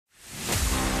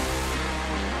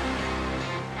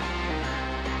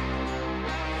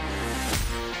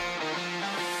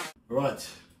Alright,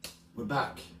 we're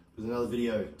back with another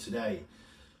video today.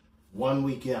 1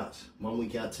 week out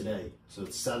today. So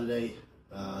it's Saturday,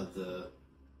 the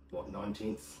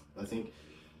 19th, I think.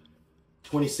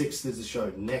 26th is the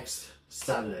show, next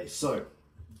Saturday. So,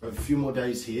 I have a few more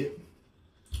days here.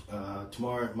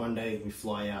 Tomorrow, Monday, we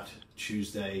fly out.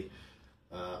 Tuesday,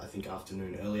 I think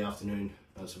afternoon, early afternoon,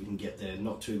 so we can get there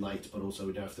not too late, but also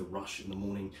we don't have to rush in the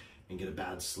morning and get a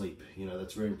bad sleep. You know,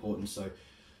 that's very important. So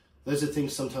those are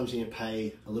things sometimes you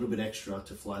pay a little bit extra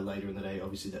to fly later in the day.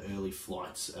 Obviously the early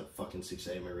flights at fucking 6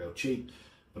 AM are real cheap,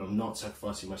 but I'm not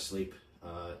sacrificing my sleep.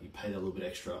 You pay that little bit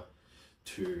extra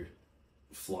to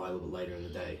fly a little bit later in the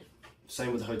day.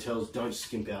 Same with the hotels. Don't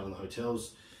skimp out on the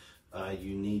hotels.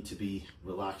 You need to be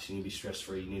relaxed, you need to be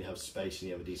stress-free, you need to have space, you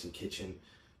need to have a decent kitchen.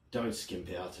 Don't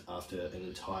skimp out after an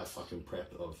entire fucking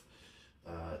prep of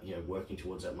you know, working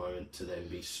towards that moment to then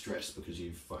be stressed because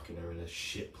you fucking are in a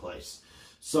shit place.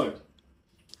 So,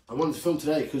 I wanted to film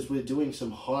today because we're doing some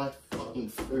high fucking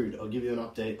food. I'll give you an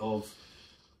update of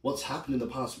what's happened in the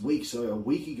past week. So a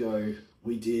week ago,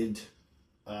 we did,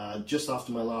 just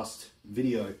after my last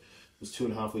video, it was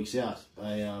 2.5 weeks out.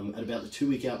 At about the 2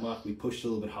 week out mark, we pushed a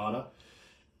little bit harder,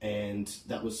 and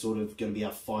that was sort of going to be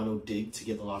our final dig to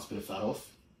get the last bit of fat off.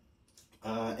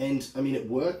 And I mean, it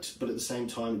worked, but at the same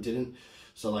time it didn't.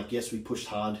 So like, yes, we pushed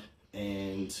hard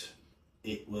and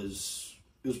it was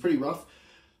pretty rough,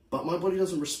 but my body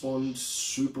doesn't respond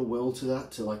super well to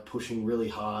that, to like pushing really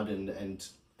hard and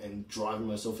driving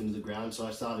myself into the ground. So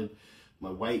I started, my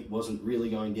weight wasn't really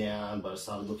going down, but I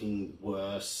started looking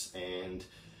worse and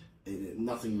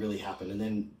nothing really happened. And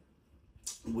then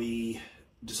we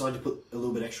decided to put a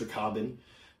little bit extra carb in.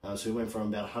 So we went from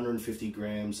about 150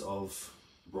 grams of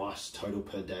rice total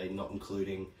per day, not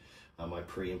including my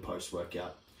pre and post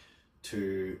workout,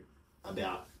 to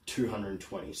about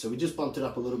 220. So we just bumped it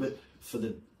up a little bit for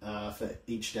the for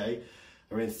each day.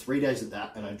 I ran 3 days at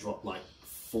that, and I dropped like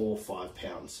 4 or 5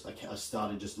 pounds. I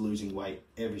started just losing weight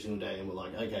every single day, and we're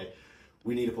like, okay,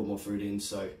 we need to put more food in.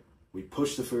 So we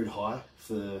pushed the food high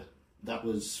that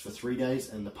was for 3 days,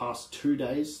 and the past 2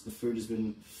 days the food has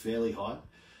been fairly high,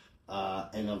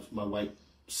 and my weight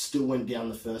still went down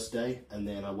the first day, and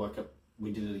then I woke up,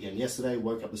 we did it again yesterday,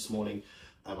 woke up this morning,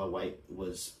 and my weight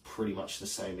was pretty much the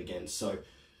same again. So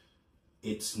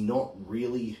it's not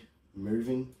really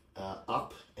moving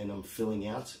up, and I'm filling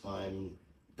out. I'm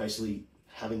basically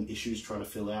having issues trying to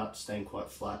fill out, staying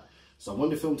quite flat. So I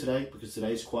wanted to film today because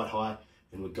today's quite high,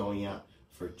 and we're going out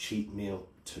for a cheap meal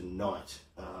tonight.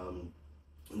 And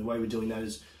the way we're doing that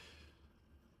is,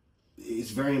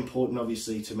 it's very important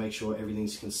obviously to make sure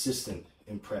everything's consistent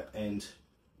in prep, and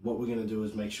what we're going to do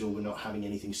is make sure we're not having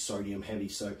anything sodium heavy.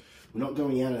 So we're not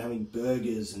going out and having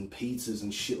burgers and pizzas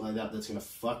and shit like that. That's going to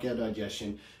fuck our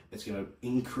digestion. It's going to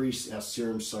increase our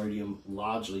serum sodium,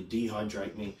 largely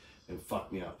dehydrate me and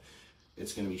fuck me up.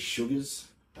 It's going to be sugars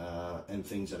and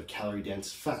things that are calorie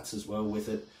dense, fats as well with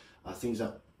it, things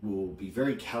that will be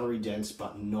very calorie dense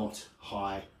but not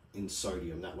high in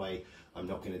sodium. That way I'm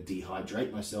not going to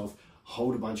dehydrate myself,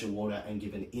 hold a bunch of water, and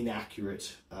give an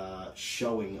inaccurate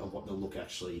showing of what the look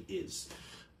actually is.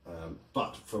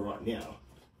 But for right now,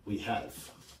 we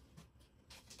have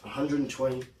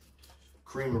 120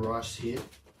 cream of rice here,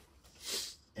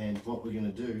 and what we're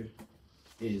going to do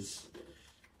is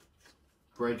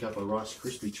break up a Rice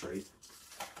Krispie treat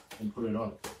and put it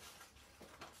on.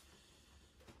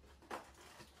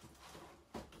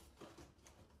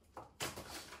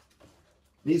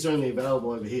 These are only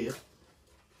available over here.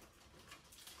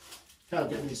 Can't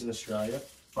get these in Australia,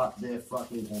 but they're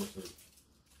fucking awesome.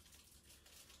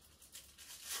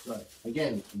 So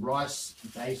again,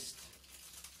 rice-based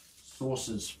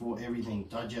sources for everything.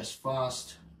 Digest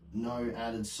fast, no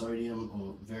added sodium,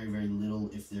 or very, very little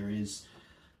if there is,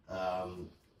 and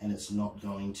it's not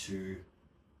going to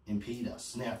impede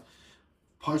us. Now,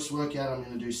 post-workout, I'm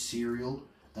going to do cereal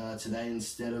today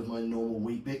instead of my normal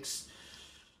Wheat Bix,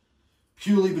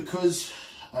 purely because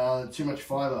too much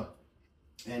fiber,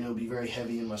 and it'll be very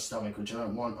heavy in my stomach, which I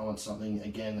don't want. I want something,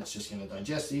 again, that's just going to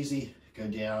digest easy, go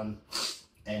down,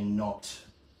 and not,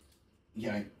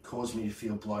 you know, cause me to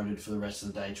feel bloated for the rest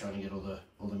of the day trying to get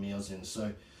all the meals in.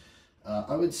 So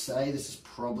I would say this is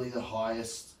probably the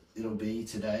highest it'll be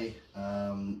today,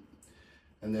 and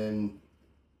then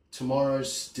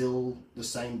tomorrow's still the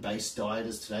same base diet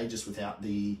as today, just without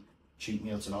the cheat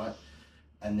meal tonight,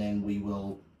 and then we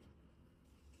will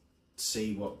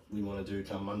see what we want to do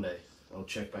come Monday. I'll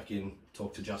check back in,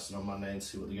 talk to Justin on Monday and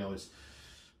see what the go is.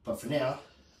 But for now,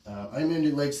 I'm going to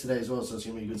do legs today as well, so it's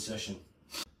going to be a good session.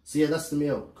 So yeah, that's the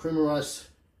meal. Cream of rice,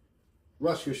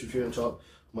 Rice Krispie treat on top,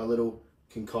 my little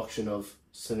concoction of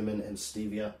cinnamon and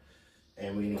stevia,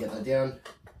 And we're gonna get that down.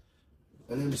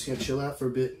 And then I'm just gonna chill out for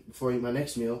a bit before I eat my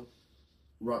next meal,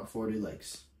 right before I do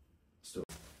legs. Let's do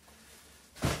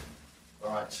it.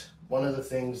 Alright, one of the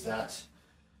things that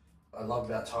I love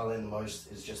about Thailand the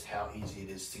most is just how easy it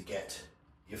is to get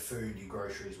your food, your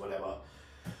groceries, whatever.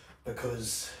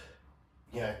 Because,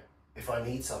 you know, if I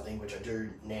need something, which I do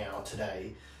now,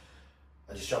 today,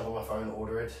 I just jump on my phone,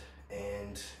 order it,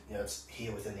 and, you know, it's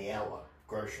here within the hour.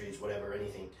 Groceries, whatever,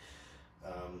 anything.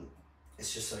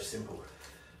 It's just so simple.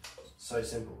 So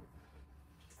simple.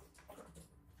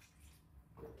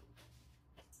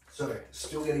 So,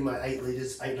 still getting my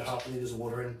 8.5 litres of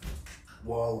water in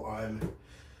while I'm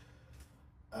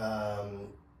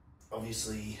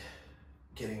obviously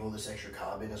getting all this extra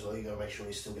carb in as well. You gotta make sure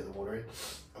you still get the water in.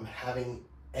 I'm having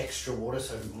extra water,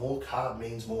 so more carb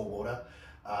means more water,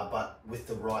 but with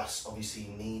the rice, obviously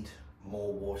you need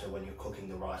more water when you're cooking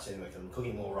the rice anyway. I'm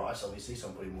cooking more rice, obviously, so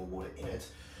I'm putting more water in it.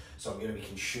 So I'm gonna be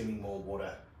consuming more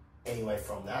water anyway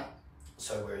from that.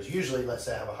 So whereas usually, let's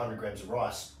say I have 100 grams of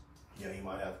rice, you know, you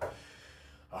might have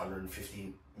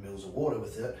 150 mils of water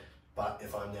with it. But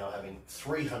if I'm now having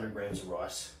 300 grams of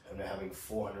rice, I'm now having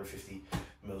 450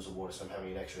 mils of water. So I'm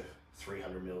having an extra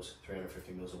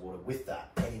 350 mils of water with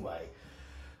that anyway,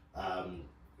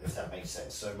 if that makes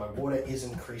sense. So my water is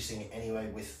increasing anyway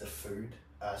with the food.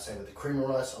 Same with the cream of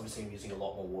rice. Obviously I'm using a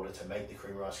lot more water to make the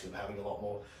cream of rice because I'm having a lot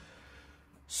more.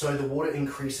 So the water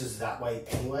increases that way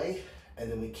anyway,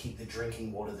 and then we keep the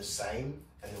drinking water the same,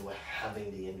 and then we're having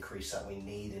the increase that we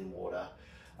need in water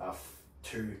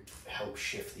to help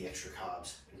shift the extra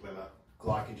carbs. Remember,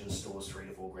 glycogen stores 3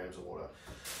 to 4 grams of water.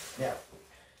 Now,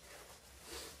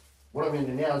 what I'm going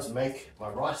to do now is make my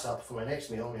rice up for my next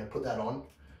meal. I'm going to put that on,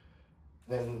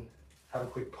 then have a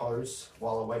quick pause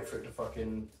while I wait for it to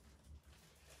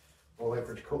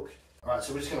cook. Alright,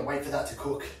 so we're just going to wait for that to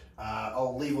cook.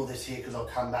 I'll leave all this here because I'll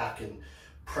come back and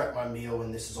prep my meal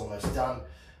when this is almost done.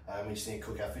 We just need to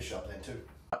cook our fish up then too.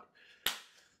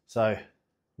 So,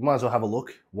 we might as well have a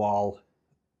look while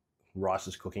rice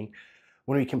is cooking. I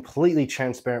want to be completely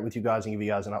transparent with you guys and give you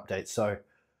guys an update. So,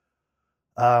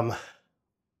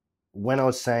 when I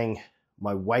was saying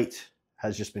my weight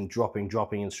has just been dropping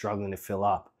and struggling to fill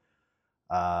up,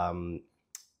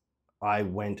 I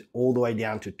went all the way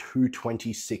down to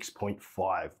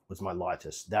 226.5 was my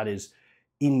lightest. That is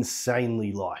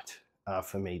insanely light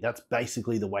for me. That's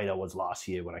basically the weight I was last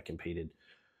year when I competed,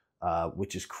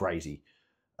 which is crazy.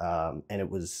 And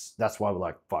that's why we're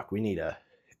like, fuck, we need to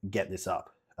get this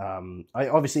up. I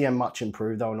obviously am much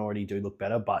improved though and already do look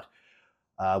better, but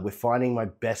we're finding my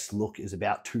best look is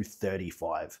about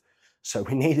 235. So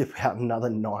we need about another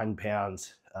 9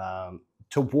 pounds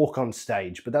to walk on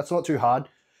stage, but that's not too hard.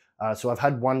 So I've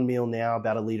had one meal now,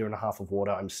 about 1.5 liters of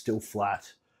water. I'm still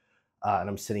flat and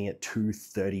I'm sitting at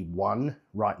 231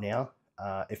 right now.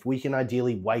 If we can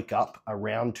ideally wake up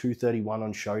around 231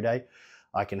 on show day,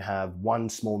 I can have one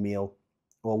small meal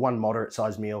or one moderate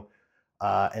sized meal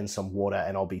and some water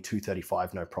and I'll be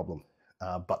 235, no problem.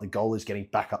 But the goal is getting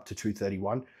back up to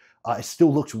 231. It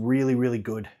still looks really, really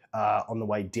good on the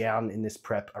way down in this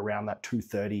prep around that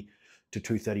 230 to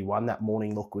 231. That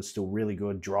morning look was still really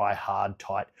good, dry, hard,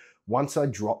 tight. Once I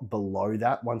drop below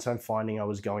that, once I'm finding I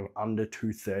was going under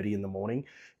 230 in the morning,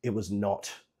 it was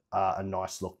not a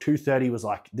nice look. 230 was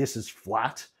like, this is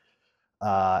flat.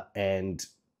 And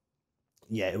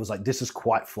yeah, it was like, this is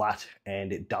quite flat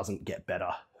and it doesn't get better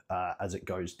as it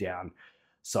goes down.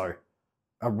 So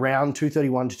around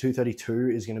 231 to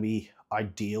 232 is going to be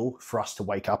ideal for us to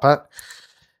wake up at.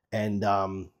 And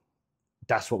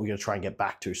that's what we're going to try and get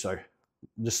back to. So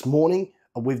this morning,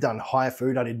 we've done higher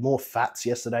food. I did more fats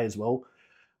yesterday as well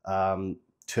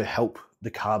to help the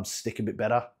carbs stick a bit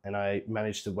better. And I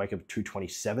managed to wake up at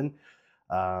 227.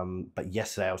 But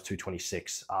yesterday I was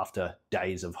 226 after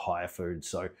days of higher food.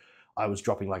 So I was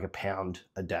dropping like 1 pound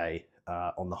a day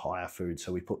on the higher food.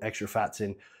 So we put extra fats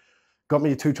in. Got me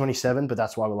to 227, but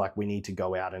that's why we're like, we need to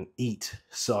go out and eat.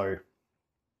 So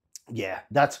yeah,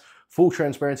 that's full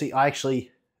transparency.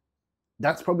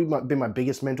 That's probably been my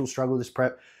biggest mental struggle this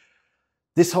prep.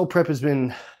 This whole prep has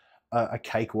been a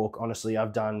cakewalk, honestly.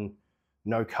 I've done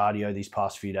no cardio these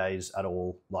past few days at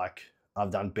all. Like,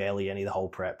 I've done barely any of the whole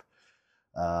prep.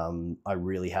 I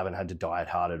really haven't had to diet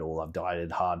hard at all. I've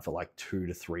dieted hard for like 2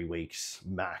 to 3 weeks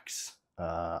max.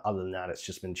 Other than that, it's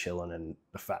just been chilling and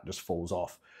the fat just falls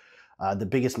off. The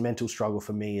biggest mental struggle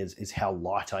for me is how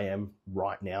light I am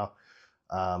right now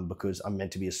because I'm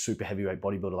meant to be a super heavyweight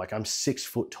bodybuilder. Like, I'm 6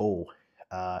 foot tall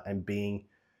and being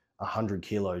 100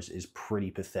 kilos is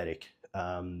pretty pathetic,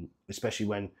 especially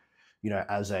when, you know,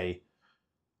 as a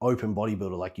open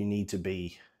bodybuilder, like, you need to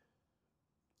be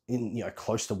in, you know,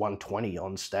 close to 120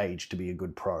 on stage to be a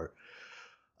good pro.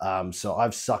 So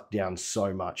I've sucked down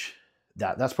so much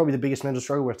that's probably the biggest mental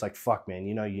struggle, where it's like, fuck, man,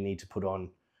 you know, you need to put on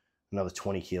another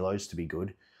 20 kilos to be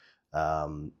good.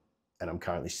 And I'm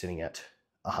currently sitting at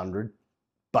 100.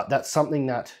 But that's something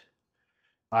that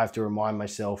I have to remind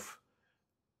myself.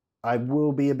 I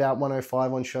will be about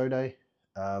 105 on show day.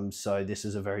 So this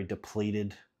is a very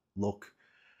depleted look,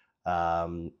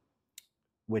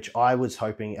 which I was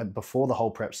hoping, before the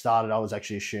whole prep started, I was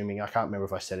actually assuming, I can't remember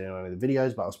if I said it in one of the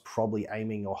videos, but I was probably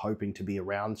aiming or hoping to be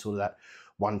around sort of that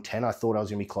 110. I thought I was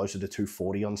going to be closer to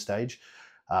 240 on stage.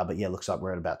 But yeah, looks like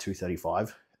we're at about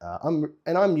 235.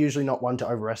 I'm usually not one to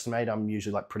overestimate. I'm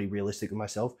usually like pretty realistic with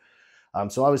myself.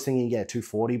 So I was thinking, yeah,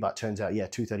 240, but turns out, yeah,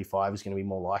 235 is going to be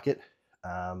more like it.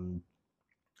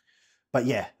 But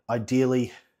yeah,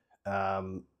 ideally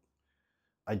that's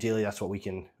what we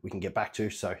can get back to.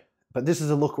 So, but this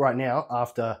is a look right now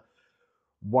after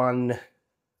one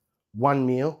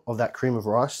meal of that cream of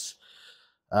rice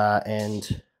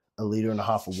and 1.5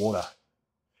 liters of water.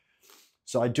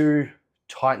 So I do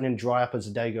tighten and dry up as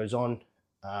the day goes on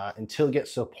until it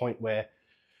gets to a point where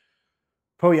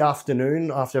probably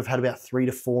afternoon, after I've had about 3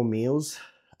 to 4 meals,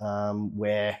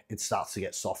 where it starts to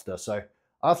get softer. So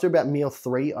after about meal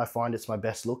 3, I find it's my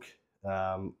best look,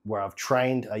 where I've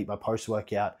trained, I eat my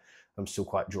post-workout, I'm still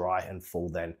quite dry and full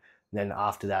then. Then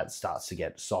after that, it starts to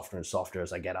get softer and softer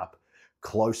as I get up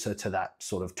closer to that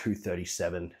sort of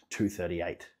 237,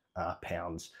 238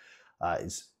 pounds.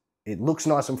 It looks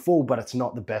nice and full, but it's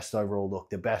not the best overall look.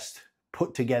 The best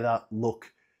put together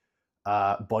look,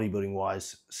 bodybuilding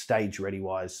wise, stage ready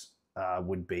wise,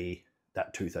 would be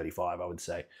that 235, I would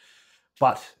say.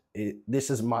 But this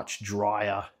is much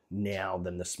drier now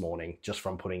than this morning, just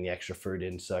from putting the extra food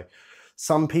in. So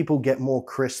some people get more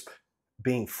crisp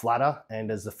being flatter,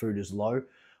 and as the food is low,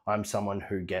 I'm someone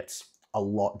who gets a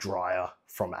lot drier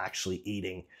from actually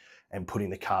eating and putting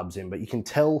the carbs in. But you can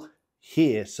tell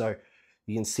here, so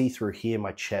you can see through here,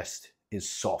 my chest is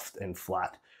soft and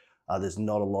flat. There's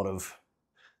not a lot of,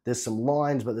 there's some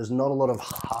lines, but there's not a lot of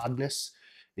hardness.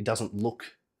 It doesn't look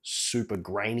super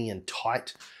grainy and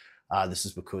tight. This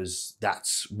is because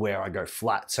that's where I go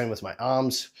flat. Same with my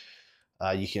arms.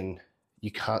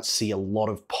 You can't see a lot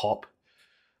of pop.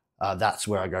 That's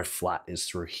where I go flat, is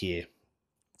through here.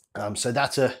 So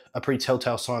that's a pretty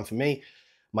telltale sign for me.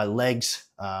 My legs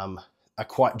are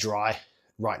quite dry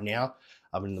right now.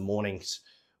 In the mornings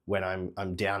when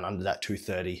I'm down under that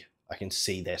 230, I can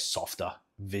see they're softer,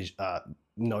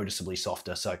 noticeably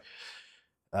softer. So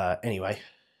anyway.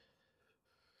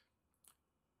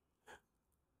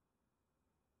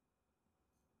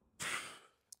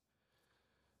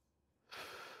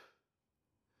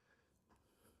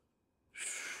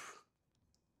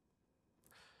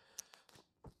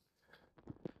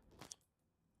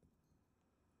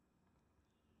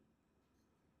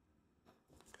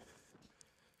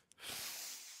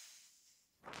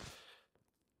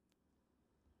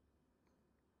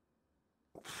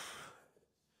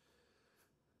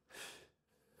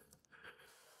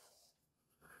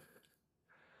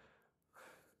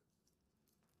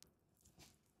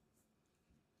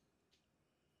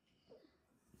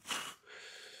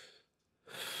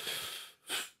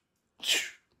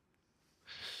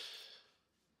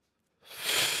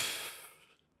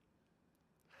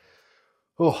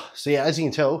 Oh, so yeah, as you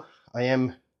can tell, I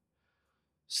am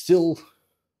still,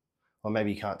 or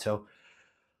maybe you can't tell,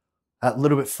 a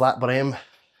little bit flat, but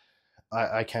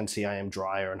I can see I am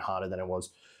drier and harder than I was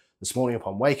this morning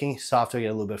upon waking. So after I get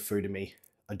a little bit of food in me,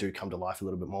 I do come to life a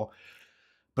little bit more.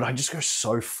 But I just go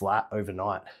so flat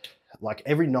overnight. Like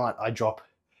every night I drop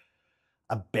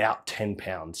about 10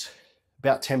 pounds.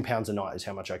 About 10 pounds a night is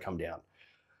how much I come down,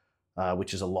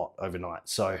 which is a lot overnight.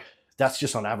 So that's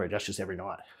just on average, that's just every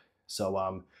night.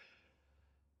 So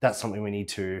that's something we need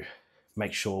to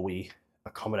make sure we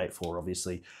accommodate for,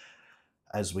 obviously,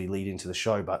 as we lead into the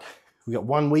show. But we got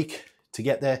 1 week to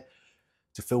get there,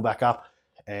 to fill back up,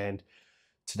 and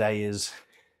today is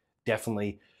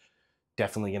definitely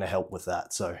going to help with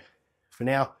that. So for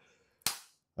now,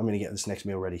 I'm going to get this next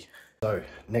meal ready. So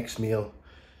next meal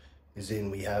is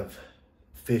in. We have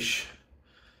fish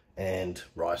and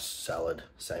rice salad,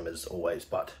 same as always,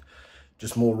 but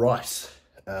just more rice.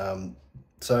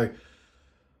 So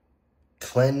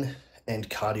clen and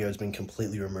cardio has been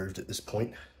completely removed at this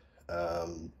point,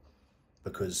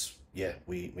 because yeah,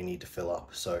 we need to fill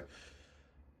up. So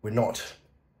we're not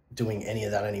doing any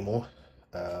of that anymore.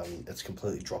 It's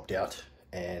completely dropped out,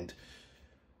 and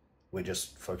we're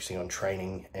just focusing on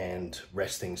training and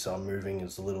resting. So I'm moving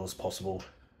as little as possible,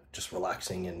 just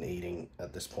relaxing and eating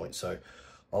at this point. So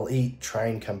I'll eat,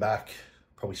 train, come back,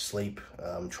 probably sleep,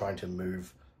 trying to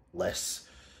move less.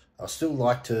 I still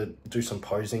like to do some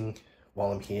posing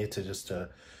while I'm here to just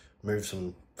move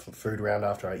some food around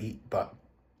after I eat, but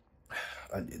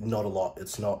not a lot.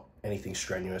 It's not anything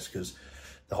strenuous, because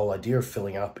the whole idea of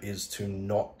filling up is to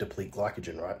not deplete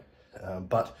glycogen, right?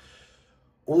 But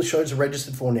all the shows are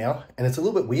registered for now, and it's a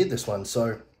little bit weird, this one.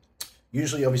 So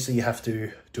usually, obviously, you have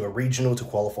to do a regional to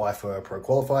qualify for a pro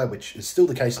qualifier, which is still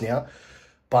the case now,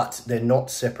 but they're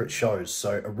not separate shows.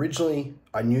 So originally,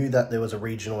 I knew that there was a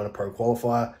regional and a pro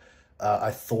qualifier.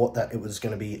 I thought that it was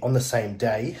going to be on the same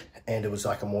day, and it was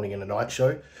like a morning and a night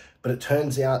show. But it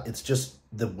turns out it's just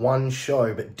the one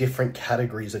show, but different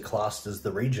categories are classed as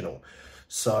the regional.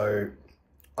 So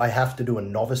I have to do a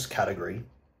novice category.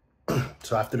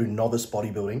 So I have to do novice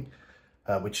bodybuilding,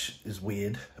 which is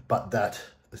weird, but that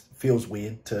feels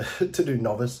weird to do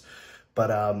novice. But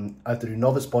I have to do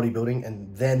novice bodybuilding,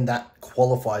 and then that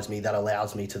qualifies me, that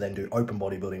allows me to then do open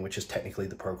bodybuilding, which is technically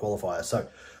the pro qualifier. So a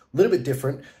little bit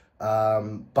different.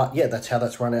 But yeah, that's how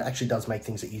that's run. It actually does make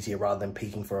things easier rather than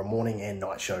peaking for a morning and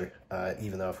night show.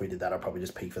 Even though if we did that, I'd probably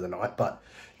just peak for the night, but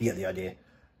you get the idea.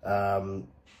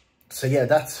 So yeah,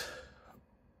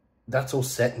 that's all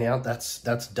set now.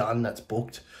 That's done. That's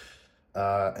booked.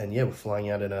 And yeah, we're flying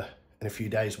out in a few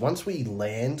days. Once we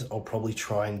land, I'll probably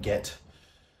try and get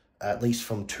at least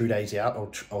from 2 days out.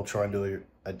 I'll try and do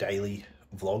a daily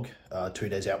vlog, 2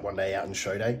 days out, 1 day out, and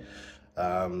show day.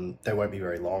 They won't be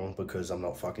very long because I'm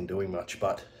not fucking doing much,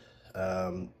 but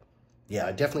yeah,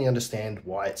 I definitely understand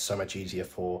why it's so much easier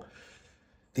for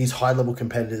these high-level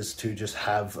competitors to just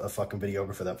have a fucking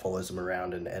videographer that follows them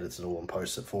around and edits it all and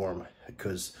posts it for them,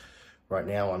 because right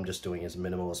now I'm just doing as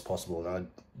minimal as possible, and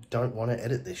I don't want to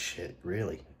edit this shit,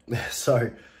 really. So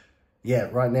yeah,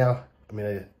 right now I'm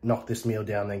gonna knock this meal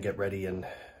down, then get ready and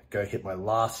go hit my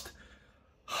last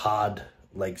hard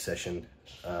leg session.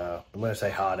 When I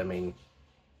say hard, I mean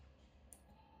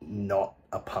not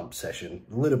a pump session.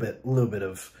 A little bit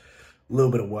of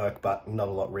work, but not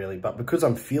a lot really. But because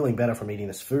I'm feeling better from eating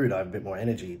this food, I have a bit more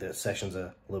energy. The sessions are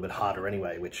a little bit harder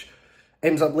anyway, which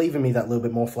ends up leaving me that little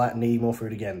bit more flat and needing more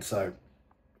food again. So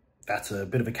that's a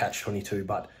bit of a catch-22,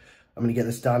 but I'm gonna get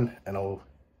this done and I'll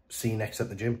see you next at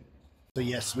the gym. So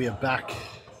yes, we are back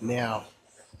now,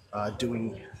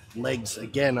 doing legs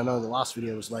again. I know the last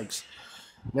video was legs.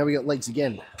 Now we got legs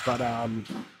again, but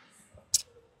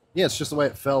yeah, it's just the way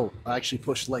it fell. I actually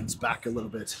pushed legs back a little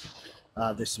bit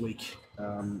this week,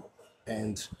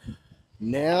 and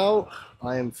now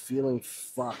I am feeling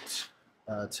fucked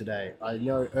today. I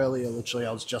know earlier, literally,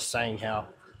 I was just saying how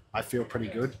I feel pretty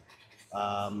good.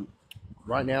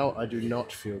 Right now, I do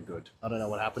not feel good. I don't know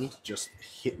what happened. Just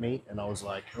hit me, and I was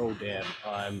like, oh damn,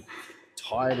 I'm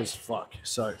tired as fuck.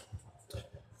 So,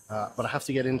 but I have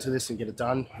to get into this and get it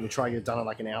done. I'm gonna try and get it done in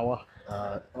like an hour.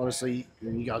 Honestly,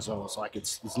 you guys know what it's like.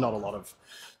 It's not a lot of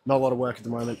work at the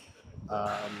moment.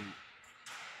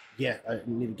 Yeah, I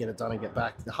need to get it done and get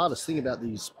back. The hardest thing about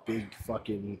these big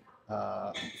fucking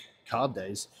carb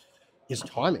days is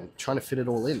timing, trying to fit it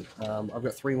all in. I've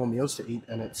got 3 more meals to eat,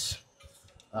 and it's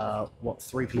what,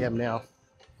 3 p.m. now.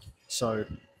 So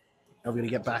I'm gonna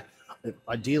get back.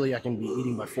 Ideally, I can be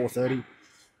eating by 4:30,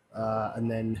 and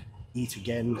then eat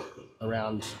again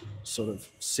around sort of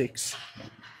 6,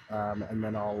 and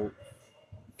then I'll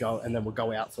go, and then we'll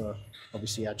go out for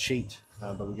obviously our cheat,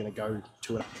 but we're going to go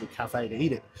to an actual cafe to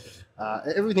eat it.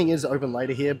 Everything is open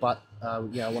later here, but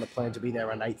yeah, I want to plan to be there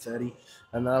around 8:30,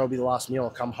 and that'll be the last meal. I'll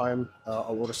come home,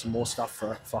 I'll order some more stuff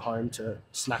for home to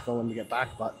snack on when we get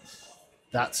back, but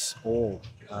that's all.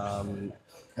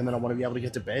 And then I want to be able to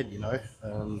get to bed, you know.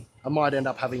 I might end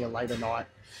up having a later night.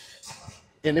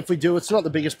 And if we do, it's not the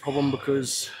biggest problem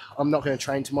because I'm not going to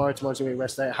train tomorrow. Tomorrow's going to be a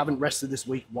rest day. I haven't rested this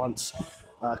week once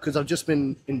because I've just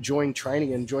been enjoying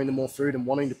training and enjoying the more food and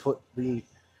wanting to put the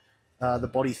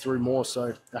body through more.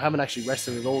 So I haven't actually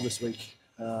rested at all this week.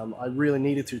 I really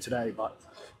needed to today, but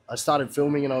I started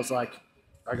filming and I was like,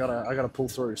 I gotta pull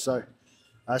through. So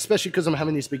especially because I'm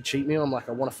having this big cheat meal, I'm like,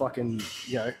 I want to fucking,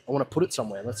 you know, I want to put it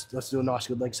somewhere. Let's do a nice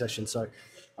good leg session. So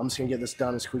I'm just gonna get this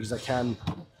done as quick as I can.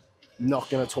 Not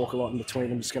going to talk a lot in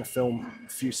between. I'm just going to film a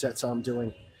few sets I'm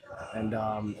doing, and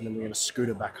then we're going to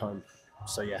scooter back home.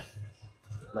 So yeah,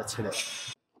 let's hit it.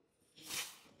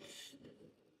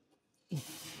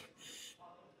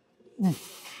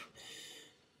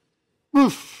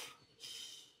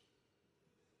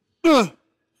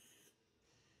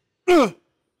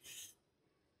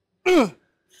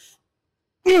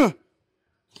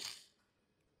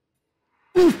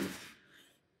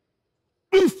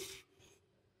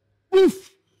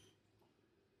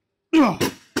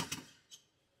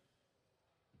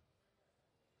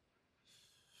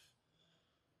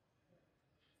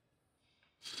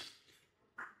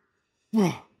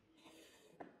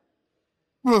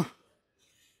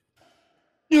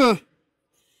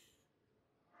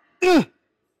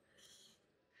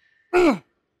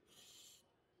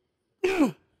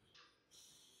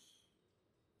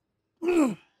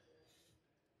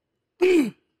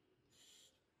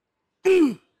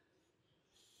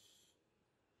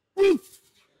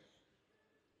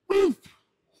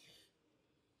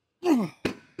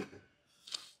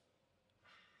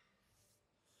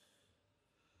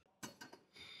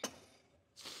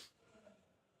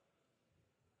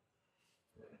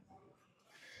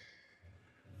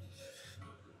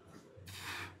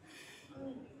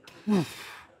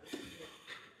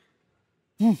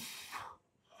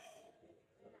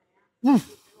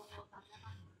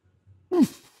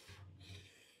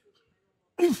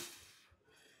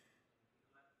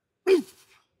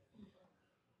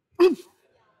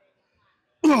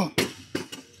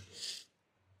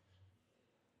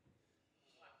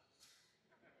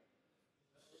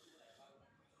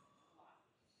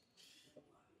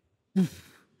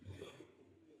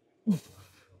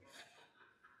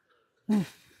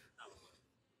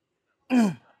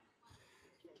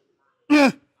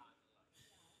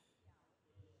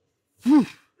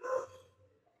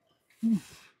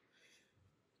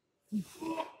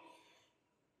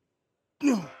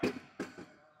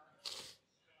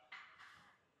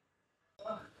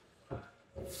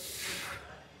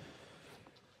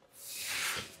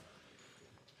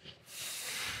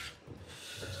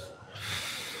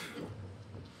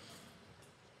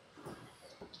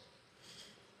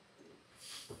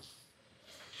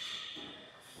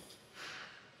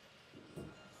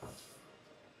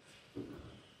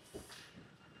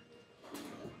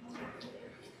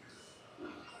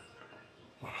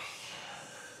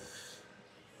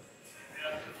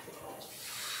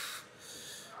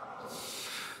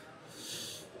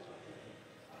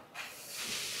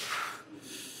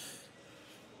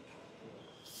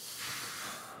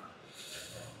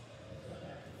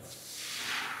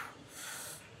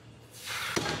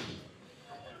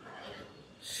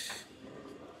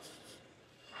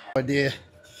 Idea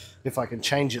if I can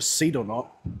change its seat or not.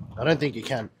 I don't think you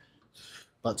can,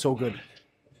 but it's all good.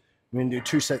 I'm gonna do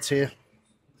 2 sets here,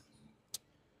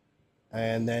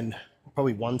 and then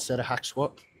probably 1 set of hack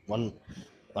squat, 1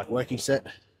 like working set,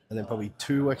 and then probably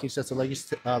 2 working sets of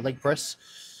leg press.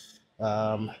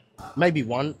 Maybe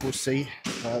 1. We'll see.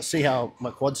 See how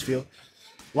my quads feel.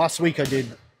 Last week I did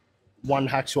 1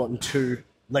 hack squat and 2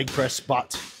 leg press,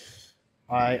 but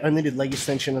I only did leg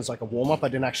extension as like a warm-up. I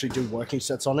didn't actually do working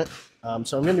sets on it.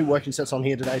 So I'm going to do working sets on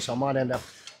here today, so I might end up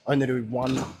only doing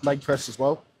 1 leg press as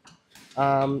well.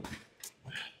 I'll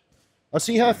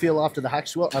see how I feel after the hack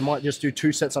squat. I might just do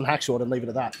 2 sets on hack squat and leave it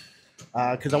at that,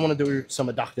 because I want to do some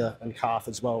adductor and calf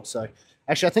as well. So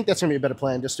actually, I think that's going to be a better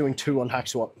plan, just doing 2 on hack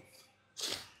squat.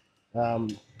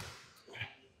 And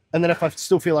then if I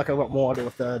still feel like I've got more, I'll do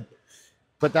a 3rd.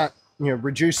 But that,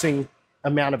 reducing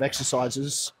amount of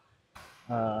exercises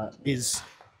is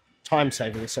time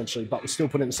saving essentially, but we're still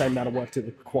putting the same amount of work to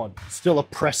the quad. Still a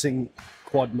pressing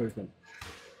quad movement.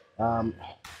 So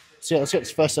yeah, let's get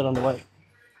this first set underway.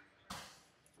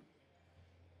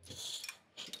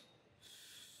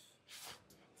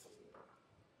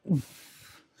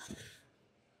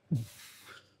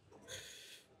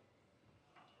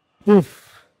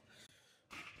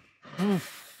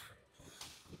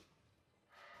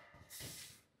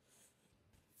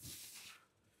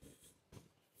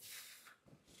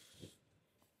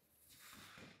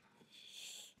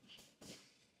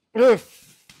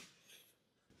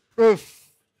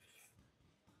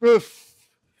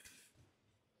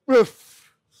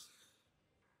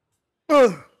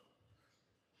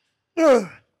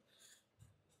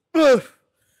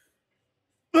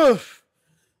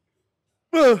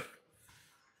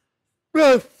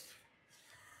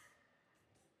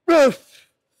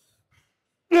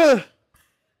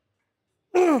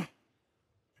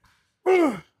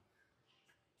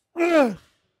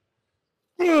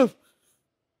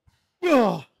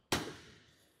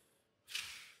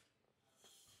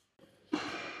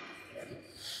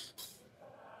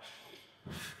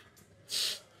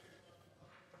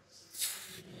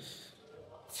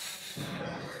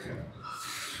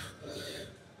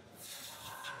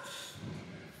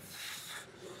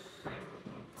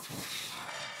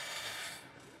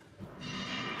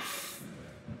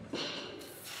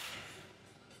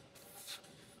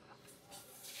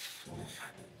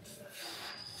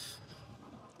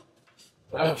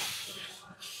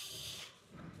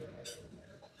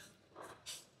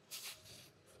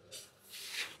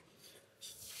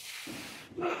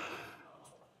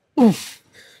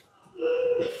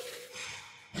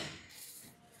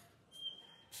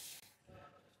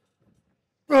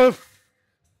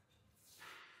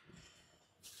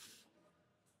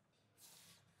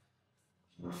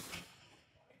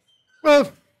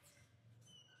 Ruff,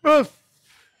 ruff,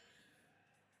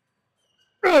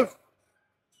 ruff.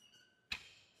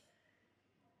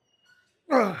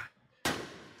 All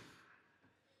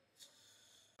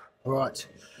right,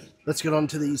 let's get on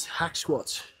to these hack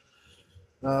squats.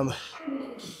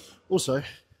 Also,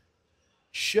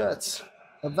 shirts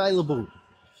available,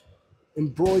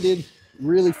 embroidered,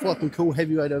 really fucking cool,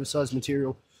 heavyweight, oversized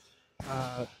material.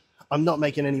 I'm not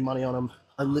making any money on them.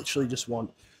 I literally just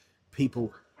want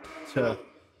people to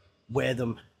wear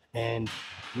them and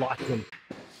like them.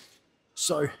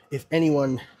 So if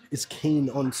anyone is keen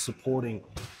on supporting,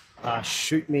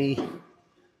 shoot me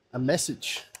a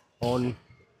message on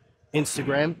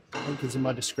Instagram. Link is in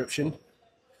my description.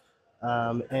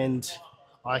 And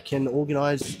I can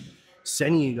organize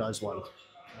sending you guys one.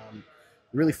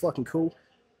 Really fucking cool.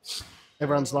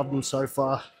 Everyone's loved them so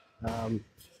far.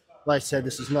 Like I said,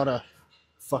 this is not a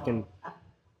fucking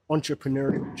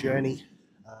entrepreneurial journey.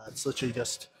 It's literally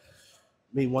just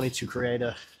me wanting to create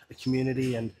a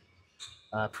community, and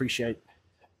appreciate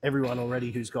everyone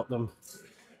already who's got them.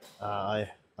 I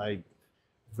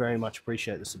very much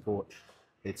appreciate the support.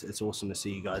 It's awesome to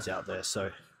see you guys out there. So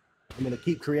I'm going to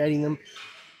keep creating them,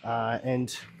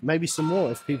 and maybe some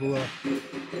more if people are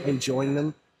enjoying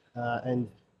them and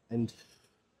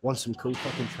want some cool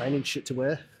fucking training shit to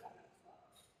wear.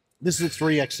 This is a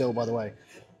 3XL, by the way.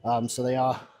 So they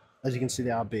are, as you can see,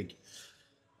 they are big.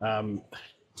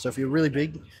 So if you're really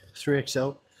big,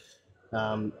 3XL.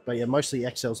 But yeah, mostly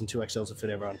XLs and 2XLs will fit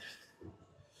everyone.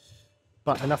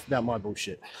 But enough about my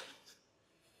bullshit.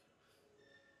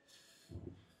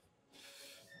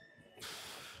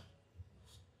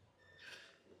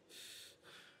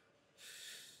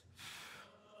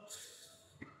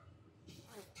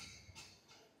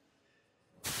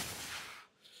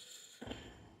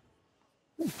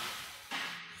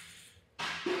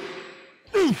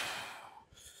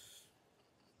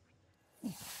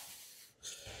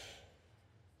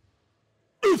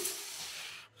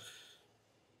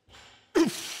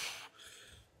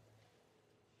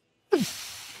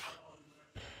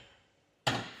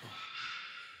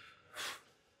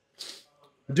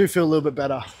 I do feel a little bit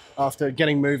better after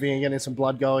getting moving and getting some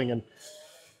blood going and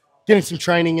getting some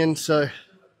training in, so it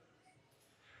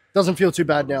doesn't feel too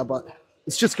bad now, but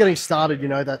it's just getting started, you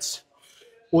know. That's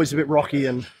always a bit rocky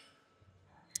and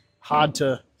hard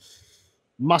to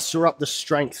muster up the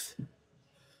strength,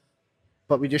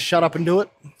 but we just shut up and do it,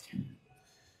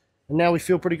 and now we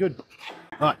feel pretty good.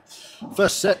 All right,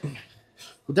 first set,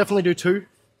 we'll definitely do 2,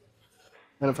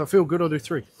 and if I feel good, I'll do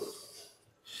 3.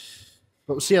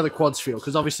 But we'll see how the quads feel,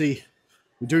 because obviously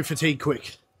we do fatigue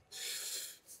quick.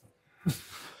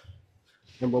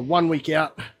 And we're 1 week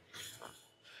out,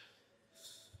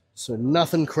 so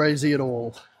nothing crazy at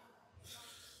all.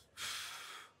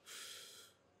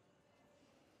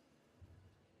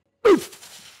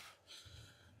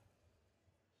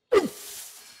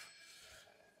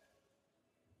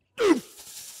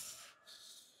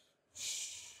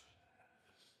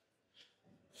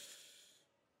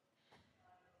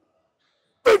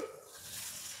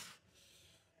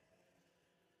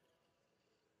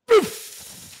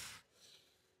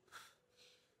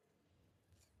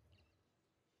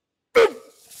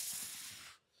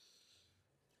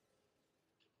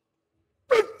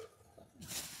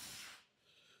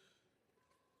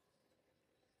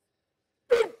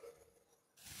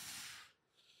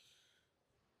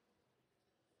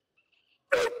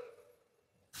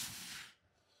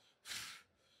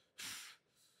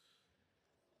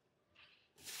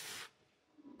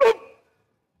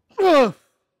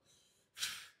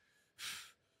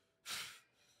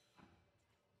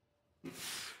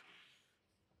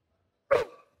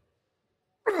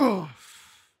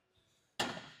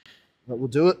 But we'll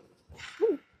do it.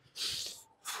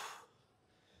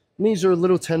 Knees are a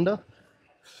little tender,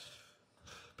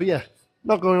 but yeah,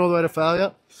 not going all the way to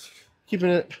failure. Keeping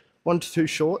it 1 to 2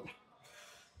 short.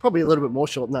 Probably a little bit more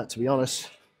short than that, to be honest.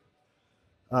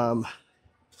 But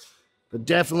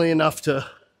definitely enough to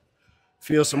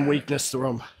feel some weakness through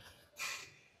them.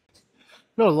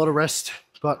 Not a lot of rest,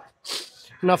 but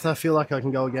enough that I feel like I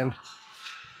can go again.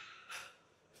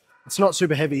 It's not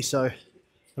super heavy, so I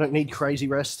don't need crazy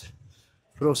rest,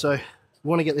 but also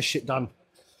want to get this shit done.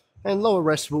 And lower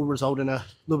rest will result in a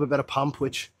little bit better pump,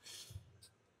 which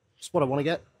is what I want to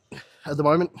get at the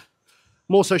moment.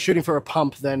 More so shooting for a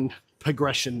pump than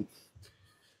progression.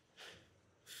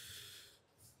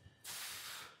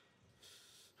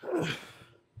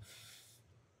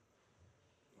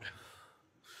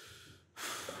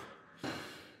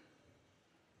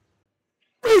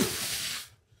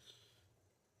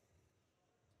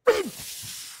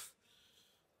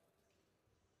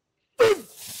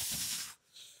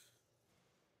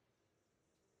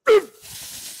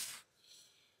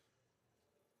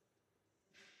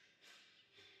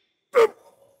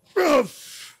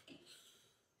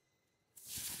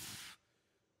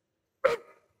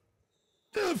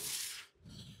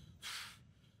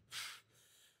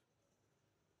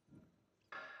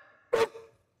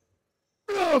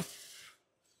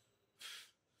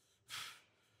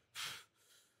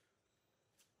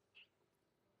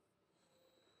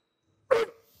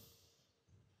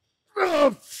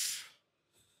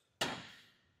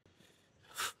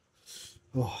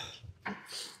 Oh.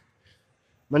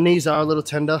 My knees are a little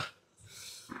tender,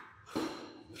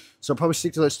 so I'll probably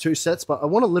stick to those 2 sets, but I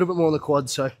want a little bit more on the quad,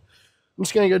 so I'm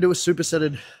just going to go do a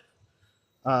supersetted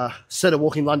set of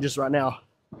walking lunges right now.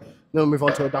 Then we'll move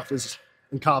on to adductors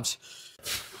and calves.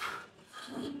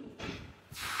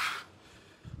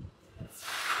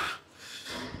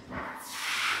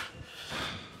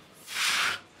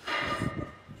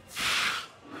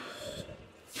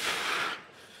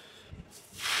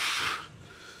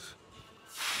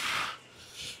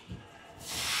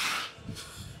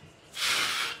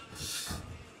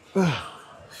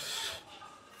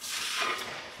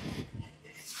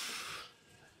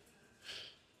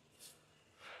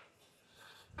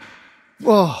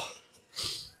 Oh.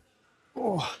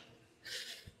 Oh.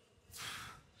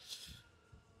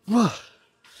 Oh.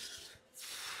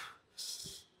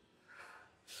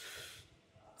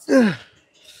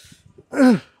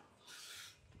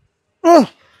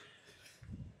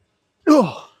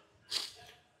 Oh.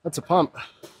 That's a pump.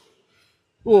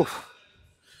 Oh.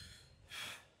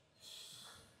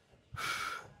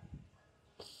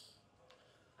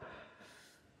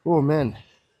 Oh man.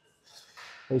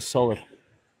 That was solid.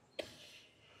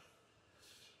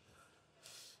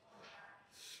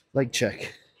 Leg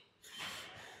check.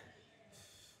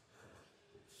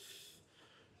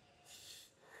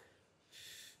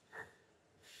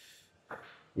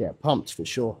 Yeah, pumped for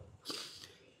sure.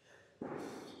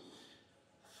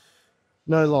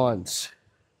 No lines.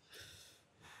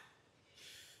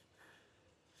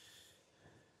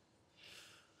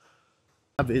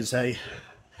 Is a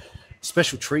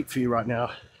special treat for you right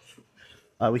now.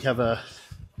 We have a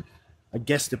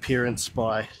guest appearance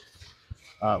by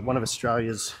one of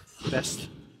Australia's best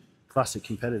classic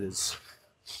competitors.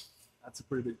 That's a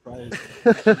pretty big praise.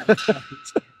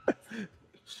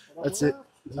 That's it.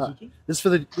 This for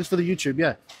the YouTube,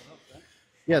 yeah.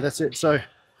 Yeah, that's it. So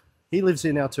he lives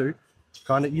here now too.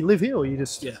 Kind of. You live here, or you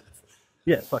just?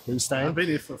 Yeah. Fuck. Are you staying? I've been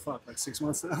here for like 6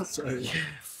 months now. So yeah.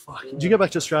 Fuck. Did you go back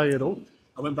to Australia at all?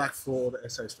 I went back for the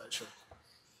SA station.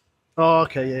 Oh,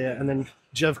 okay, yeah. And then,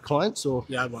 do you have clients or?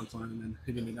 Yeah, I had one client, and then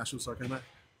he didn't national, so I came back.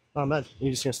 Oh man,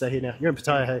 you're just gonna stay here now. You're in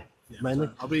Pattaya, hey? Yeah, mainly.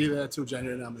 So I'll be there till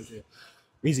January, and I'll move here.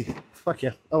 Easy. Fuck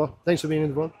yeah. Oh well, thanks for being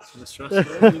in the vlog. That's trust.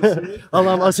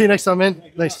 I'll see you next time, man.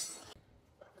 Thanks.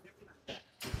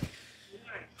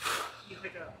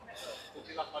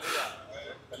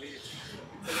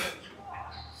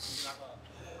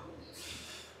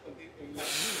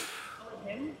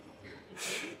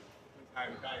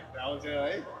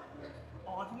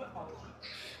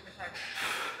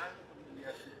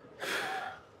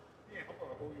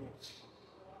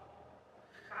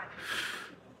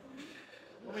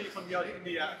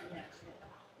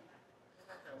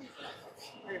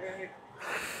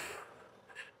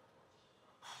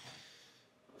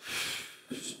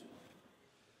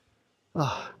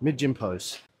 Mid-gym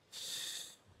pose.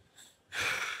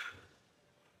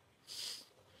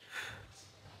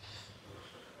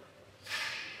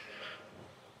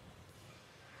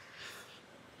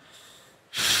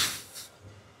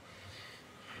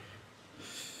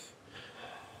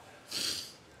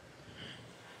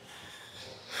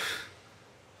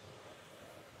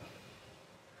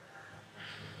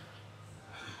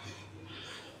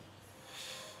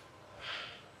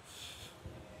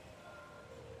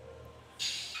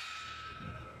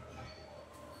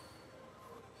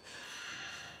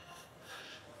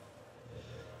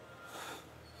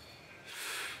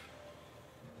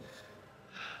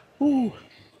 Ooh.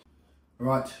 All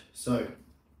right, so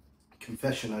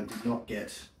confession, I did not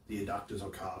get the adductors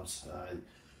or calves. I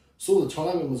saw the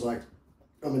time and was like,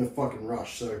 I'm in a fucking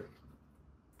rush, so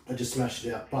I just smashed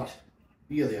it out, but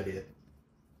you get the idea.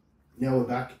 Now we're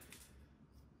back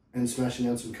and smashing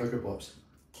out some Cocoa Pops.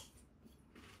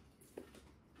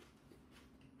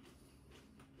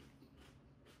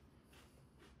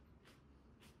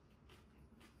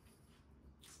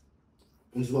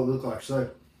 This is what we look like. So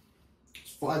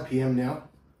it's 5 PM now.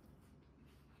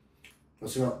 I've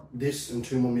still got this and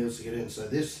 2 more meals to get in. So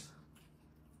this,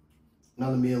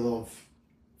 another meal of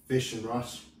fish and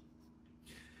rice.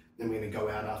 Then we're gonna go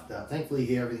out after that. Thankfully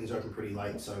here everything's open pretty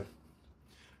late, so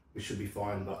we should be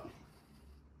fine. But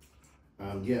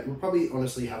yeah, we'll probably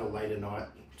honestly have a later night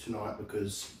tonight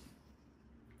because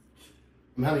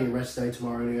I'm having a rest day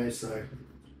tomorrow anyway, so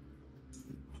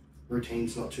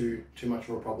routine's not too much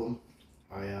of a problem.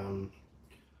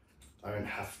 I don't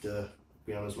have to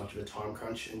be on as much of a time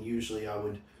crunch, and usually I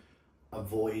would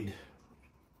avoid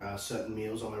certain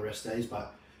meals on my rest days,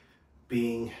 but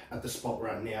being at the spot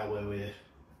right now where we're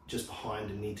just behind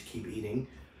and need to keep eating,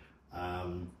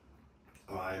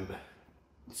 am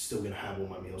still going to have all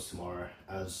my meals tomorrow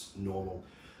as normal.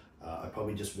 I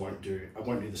probably just won't do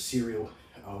the cereal.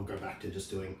 I'll go back to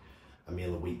just doing a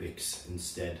meal of Wheat Bix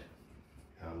instead,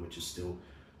 which is still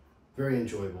very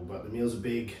enjoyable. But the meals are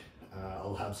big.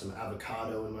 I'll have some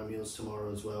avocado in my meals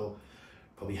tomorrow as well.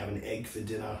 Probably have an egg for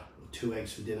dinner, 2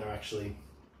 eggs for dinner actually.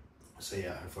 So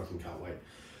yeah, I fucking can't wait.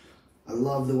 I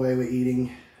love the way we're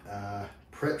eating.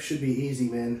 Prep should be easy,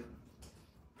 man.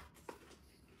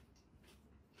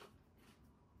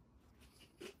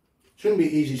 Shouldn't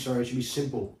be easy, sorry, it should be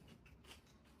simple.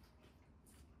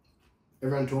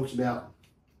 Everyone talks about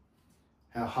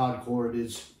how hardcore it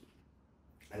is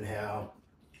and how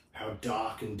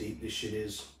dark and deep this shit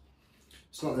is.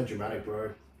 It's not that dramatic,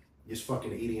 bro. You're just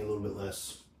fucking eating a little bit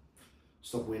less.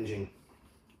 Stop whinging.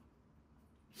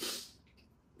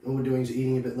 All we're doing is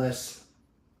eating a bit less.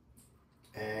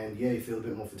 And yeah, you feel a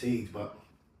bit more fatigued, but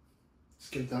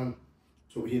just get it done.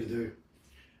 That's what we're here to do.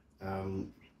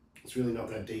 It's really not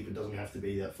that deep. It doesn't have to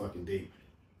be that fucking deep.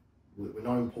 We're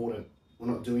not important. We're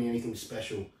not doing anything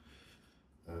special.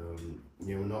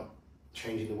 You know, we're not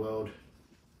changing the world.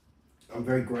 I'm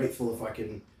very grateful if I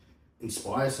can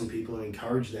inspire some people and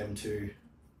encourage them to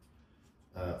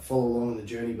follow along on the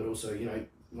journey, but also, you know,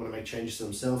 want to make changes to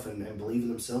themselves and believe in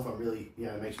themselves. I'm really, you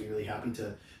know, it makes me really happy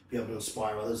to be able to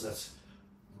inspire others. That's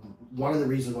one of the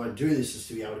reasons why I do this, is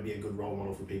to be able to be a good role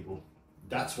model for people.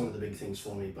 That's one of the big things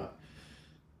for me. But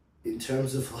in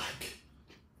terms of like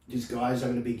these guys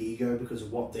having a big ego because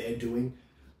of what they're doing,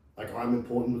 like I'm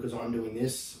important because I'm doing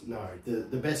this, no.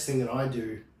 The best thing that I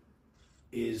do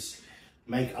is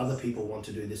make other people want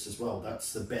to do this as well.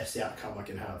 That's the best outcome I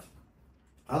can have.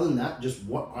 Other than that, just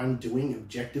what I'm doing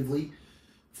objectively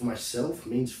for myself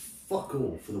means fuck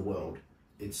all for the world.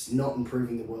 It's not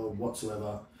improving the world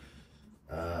whatsoever.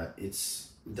 It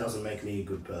doesn't make me a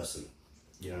good person,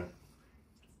 you know.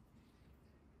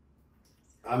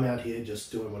 I'm out here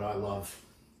just doing what I love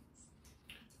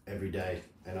every day,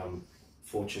 and I'm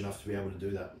fortunate enough to be able to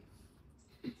do that.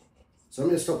 So I'm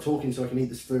going to stop talking so I can eat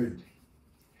this food,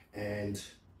 and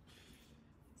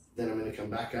then I'm going to come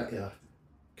back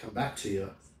to you,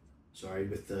 sorry,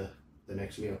 with the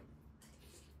next meal.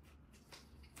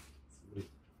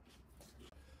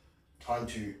 Time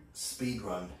to speed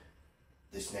run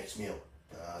this next meal,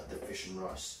 the fish and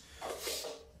rice.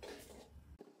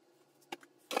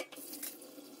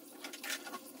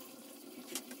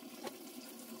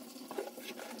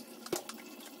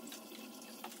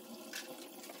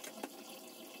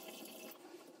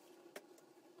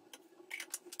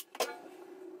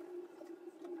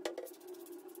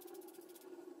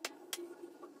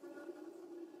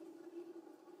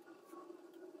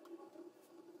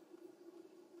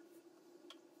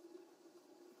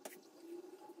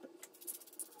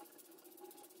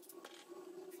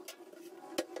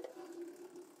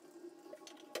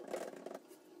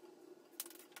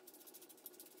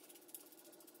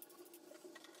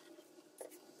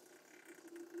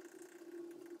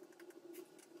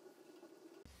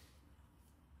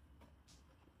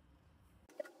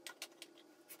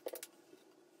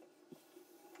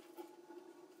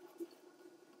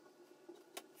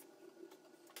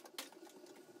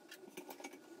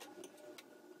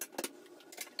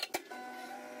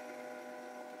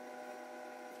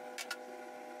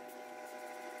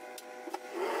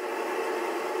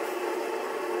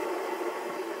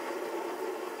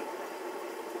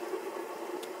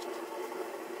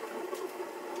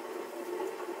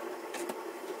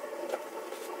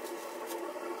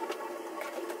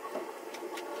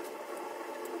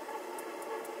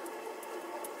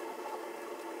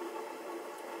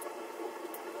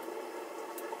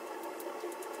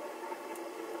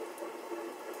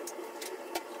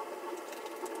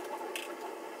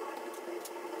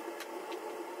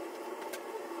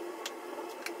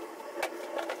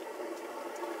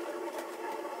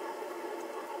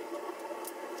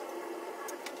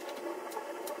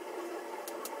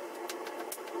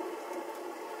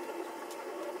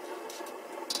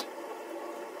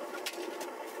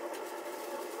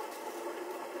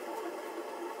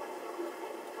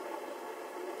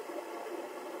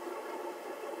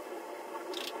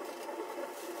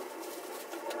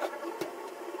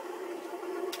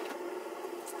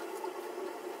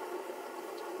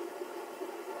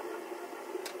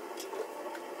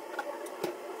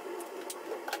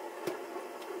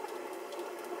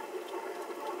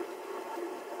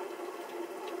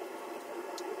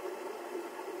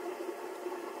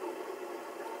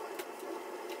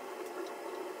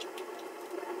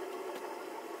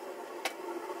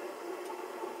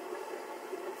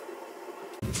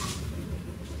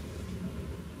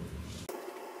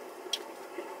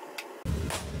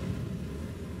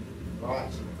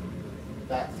 Right,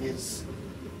 that is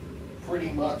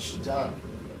pretty much done.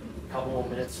 A couple more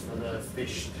minutes for the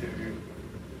fish to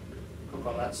cook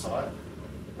on that side,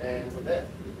 and we're there.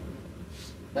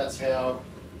 That's how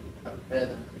I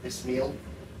prepare this meal.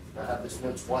 I have this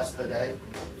meal twice per day.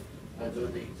 I do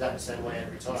it the exact same way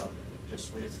every time,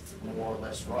 just with more or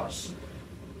less rice.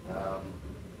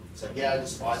 So yeah, I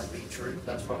just buy the beetroot.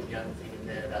 That's probably the only thing in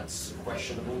there that's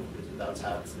questionable, because it does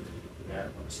have, you know,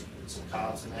 obviously some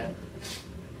carbs in there.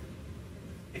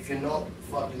 If you're not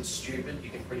fucking stupid, you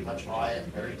can pretty much eye it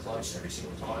very close every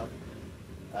single time.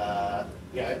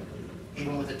 You know,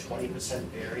 even with a 20%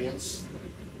 variance,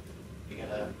 you're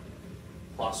gonna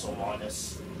plus or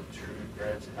minus 2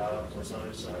 grams of carbs or so.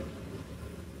 So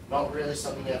not really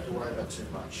something you have to worry about too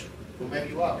much. Well,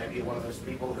 maybe you are. Maybe you're one of those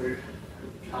people who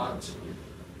can't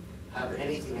have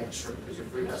anything extra because your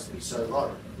food has to be so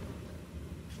low.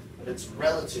 But it's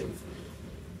relative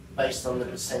based on the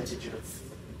percentage of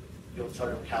your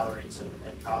total calories and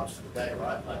carbs for the day,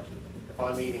 right? Like if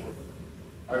I'm eating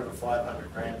over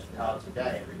 500 grams of carbs a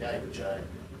day every day, which I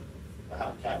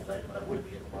haven't calculated, but I would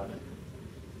be at the moment,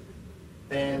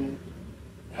 then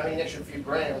having an extra few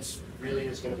grams really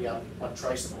is going to be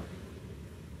untraceable.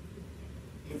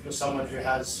 If you're someone who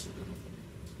has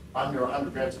under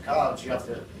 100 grams of carbs, you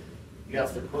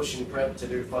have to push and prep to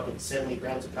do fucking 70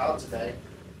 grams of carbs a day.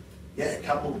 Yeah, a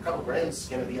couple grams is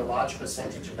going to be a large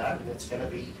percentage of that, and it's going to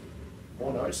be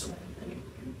more noticeable. And you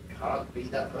can't be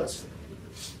that person.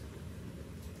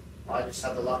 I just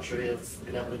have the luxury of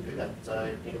being able to do that because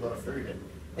I eat a lot of food. And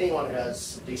anyone who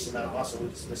has a decent amount of muscle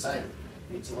is the same.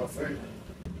 Eats a lot of food.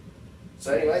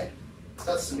 So anyway,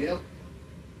 that's the meal.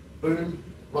 Boom,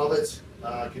 love it.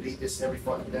 I could eat this every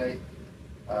fucking day.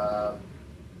 And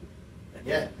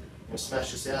yeah, we'll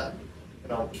smash this out.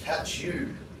 And I'll catch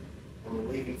you when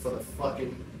we're leaving for the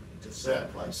fucking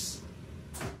dessert place.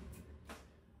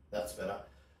 That's better.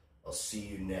 I'll see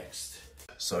you next.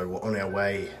 So we're on our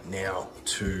way now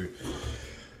to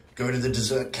go to the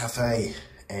dessert cafe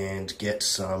and get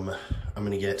some, I'm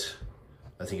gonna get,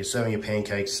 I think, a serving of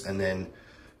pancakes and then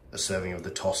a serving of the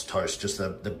tossed toast, just the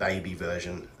baby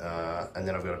version. And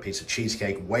then I've got a piece of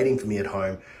cheesecake waiting for me at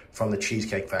home from the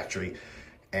Cheesecake Factory,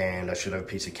 and I should have a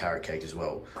piece of carrot cake as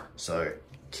well. So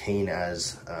keen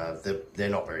as, they're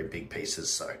not very big pieces,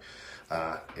 so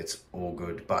it's all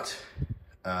good. But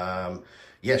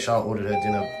yeah, Charlotte ordered her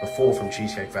dinner before from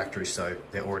Cheesecake Factory, so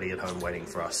they're already at home waiting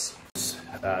for us.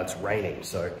 It's raining,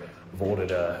 so I've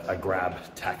ordered a Grab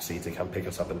taxi to come pick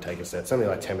us up and take us there. It's only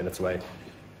like 10 minutes away.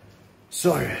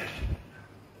 So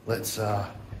let's go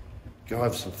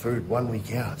have some food 1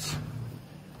 week out.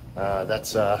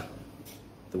 That's the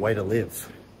way to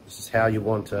live. This is how you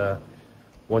want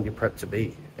your prep to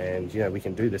be. And, you know, we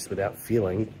can do this without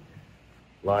feeling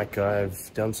like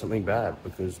I've done something bad,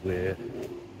 because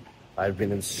I've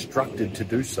been instructed to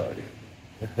do so.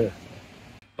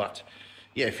 But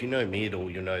yeah, if you know me at all,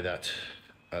 you know that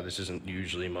this isn't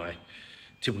usually my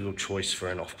typical choice for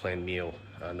an off-plan meal,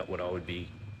 not what I would be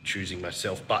choosing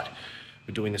myself, but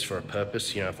we're doing this for a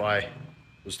purpose. You know, if I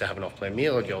was to have an off-plan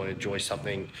meal, I'd go and enjoy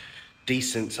something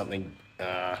decent, something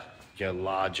you know,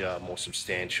 larger, more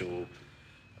substantial,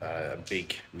 a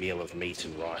big meal of meat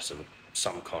and rice of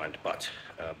some kind. But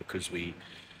because we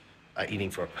are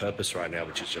eating for a purpose right now,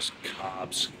 which is just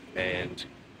carbs and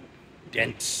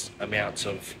dense amounts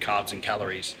of carbs and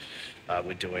calories,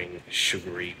 we're doing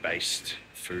sugary based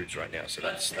foods right now. So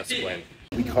that's the plan.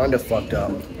 We kind of fucked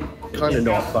up, kind of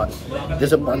not, but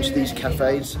there's a bunch of these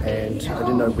cafes and I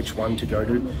didn't know which one to go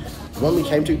to. The one we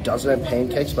came to doesn't have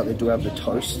pancakes, but they do have the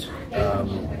toast.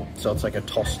 So it's like a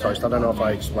tossed toast. I don't know if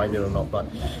I explained it or not, but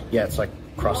yeah, it's like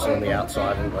crusted on the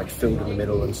outside and like filled in the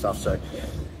middle and stuff. So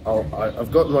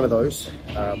I've gotten one of those,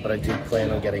 but I did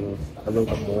plan on getting a little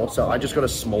bit more. So I just got a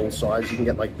small size. You can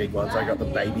get like big ones. I got the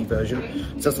baby version.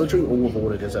 So that's literally all we've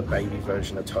ordered is a baby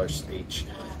version of toast each.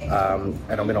 And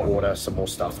I'm going to order some more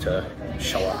stuff to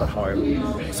show up at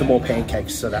home. Some more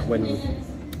pancakes so that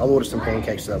I'll order some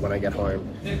pancakes so that when I get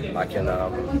home, I can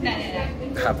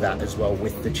have that as well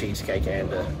with the cheesecake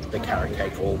and the carrot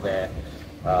cake all there.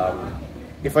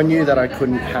 If I knew that I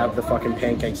couldn't have the fucking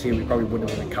pancakes here, we probably wouldn't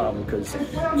have even come, because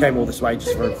I came all this way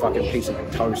just for a fucking piece of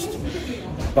toast.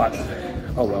 But,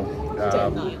 oh well.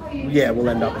 Yeah, we'll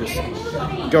end up just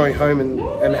going home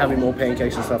and having more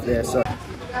pancakes and stuff there. So.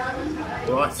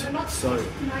 Right, so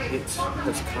it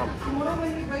has come.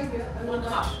 Look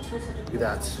at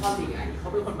that.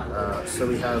 So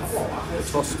we have the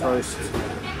tossed toast,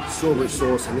 strawberry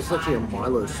sauce, and this is actually a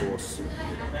Milo sauce,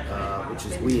 which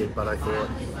is weird, but I thought,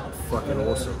 fucking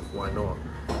awesome, why not?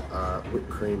 Whipped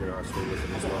cream and ice cream with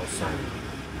it as well, so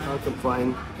can't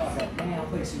complain.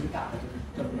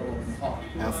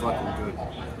 How fucking good?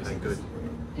 They're good.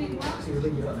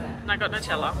 And I got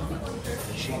Nutella.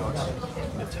 She likes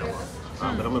Nutella. But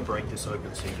I'm gonna break this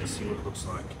open so you can see what it looks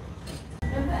like.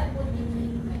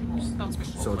 Smells a bit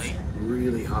So it's wobbly.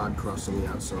 really hard crust on the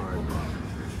outside.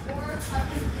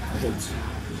 It's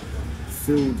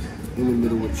filled in the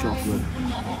middle with chocolate.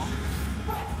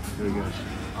 There we go.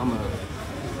 I'm gonna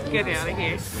Get out of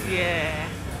here. Yeah.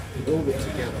 all of it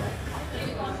together.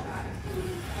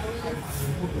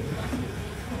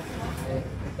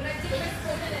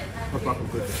 That's fucking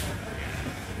good.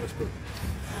 That's good.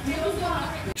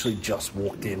 Actually just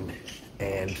walked in,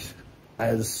 and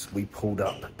as we pulled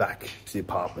up back to the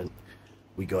apartment,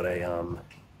 we got a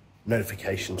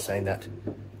notification saying that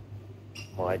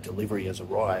my delivery has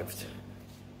arrived,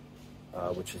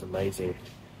 which is amazing.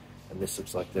 And this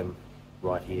looks like them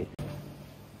right here.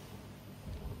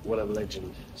 What a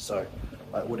legend. So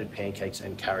I ordered pancakes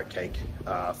and carrot cake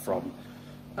from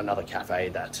another cafe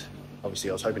that obviously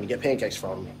I was hoping to get pancakes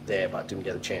from there, but didn't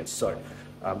get a chance. So,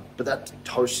 but that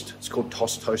toast, it's called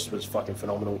toast, was fucking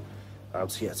phenomenal.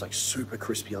 So yeah, it's like super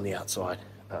crispy on the outside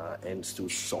and still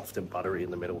soft and buttery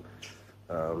in the middle.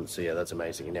 So yeah, that's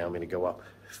amazing. And now I'm gonna go up,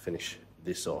 finish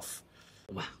this off.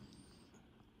 Wow.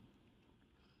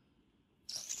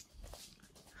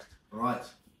 All right,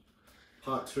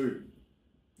 part two.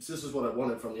 This is what I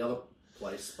wanted from the other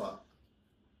place, but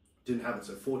didn't have it.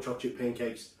 So 4 chocolate chip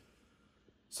pancakes,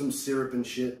 some syrup and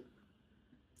shit,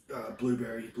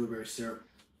 blueberry syrup,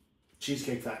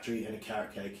 Cheesecake Factory, and a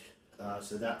carrot cake.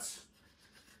 So that's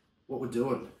what we're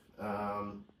doing.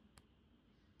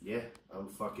 Yeah, I'm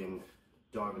fucking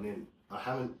diving in. I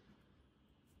haven't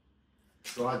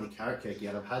tried the carrot cake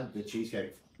yet. I've had the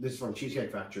cheesecake. This is from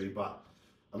Cheesecake Factory, but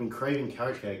I've been craving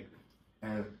carrot cake,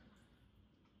 and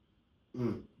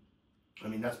I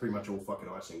mean, that's pretty much all fucking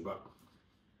icing, but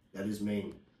that is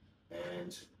mean,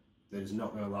 and that is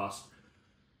not gonna last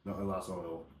long at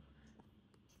all.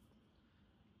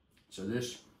 So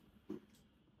this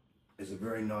is a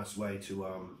very nice way to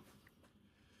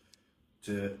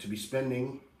be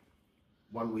spending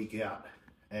 1 week out,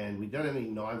 and we don't have any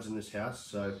knives in this house,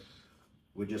 so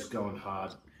we're just going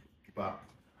hard. But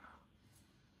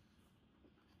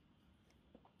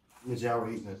this is how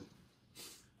we're eating it,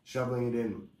 shoveling it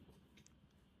in.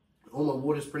 All my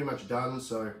water's pretty much done,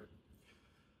 so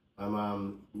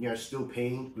I'm you know, still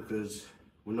peeing because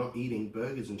we're not eating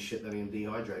burgers and shit that are gonna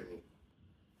dehydrate me.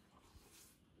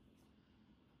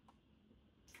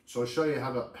 So I'll show you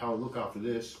how I look after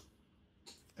this,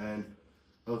 and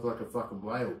I look like a fucking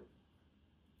whale,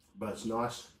 but it's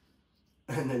nice.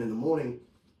 And then in the morning,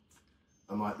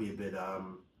 I might be a bit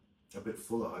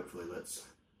fuller. Hopefully, let's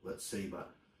see.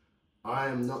 But I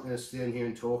am not going to stand here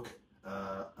and talk.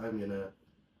 I'm gonna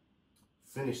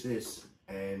finish this,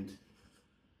 and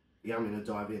yeah, I'm gonna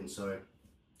dive in. So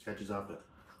catch us after.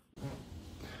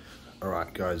 All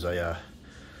right, guys. I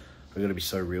gotta be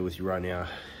so real with you right now.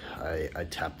 I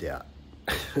tapped out.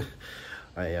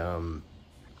 I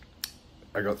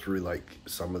got through like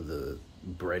some of the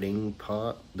breading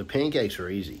part. The pancakes were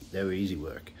easy. They were easy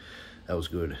work. That was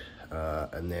good.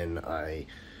 And then I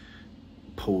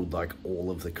pulled like all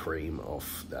of the cream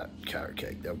off that carrot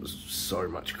cake. That was so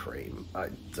much cream. I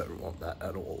don't want that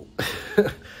at all.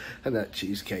 And that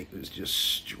cheesecake was just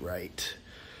straight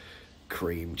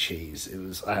cream cheese. It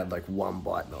was, I had like one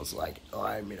bite and I was like,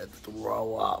 I'm gonna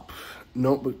throw up.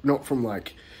 Not from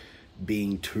like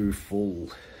being too full.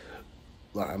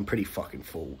 Like, I'm pretty fucking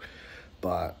full,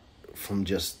 but from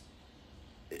just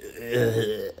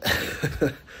it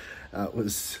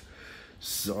was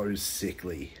so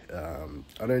sickly.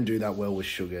 I don't do that well with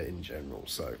sugar in general,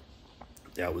 so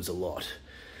that was a lot.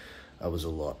 I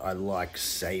like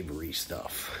savory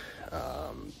stuff.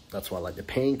 That's why I like the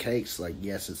pancakes. Like,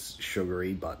 yes, it's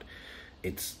sugary, but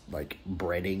it's like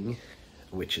breading,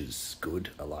 which is good.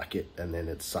 I like it. And then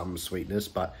it's some sweetness,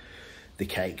 but the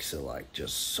cakes are like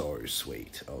just so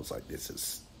sweet. I was like, this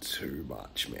is too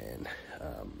much, man.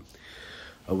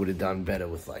 I would have done better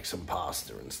with like some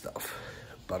pasta and stuff,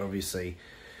 but obviously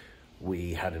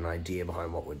we had an idea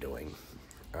behind what we're doing.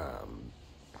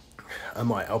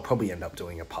 I'll probably end up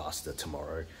doing a pasta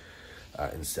tomorrow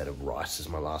instead of rice as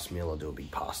my last meal. I'll do a big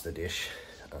pasta dish,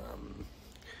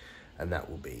 and that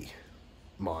will be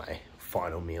my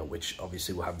final meal, which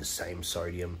obviously will have the same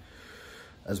sodium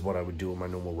as what I would do on my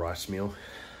normal rice meal.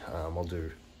 I'll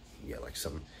do, yeah, like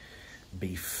some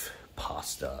beef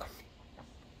pasta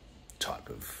type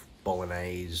of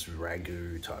bolognese,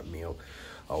 ragu type meal.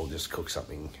 I'll just cook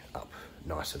something up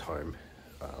nice at home,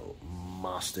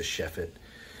 master chef it.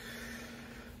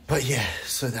 But yeah,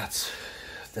 so that's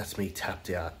me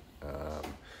tapped out.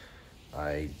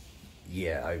 I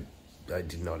yeah, I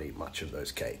did not eat much of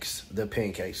those cakes. The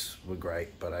pancakes were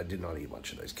great, but I did not eat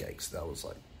much of those cakes. That was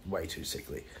like way too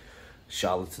sickly.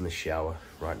 Charlotte's in the shower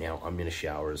right now. I'm in a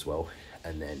shower as well,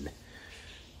 and then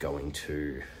going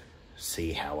to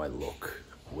see how I look,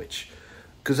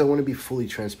 because I want to be fully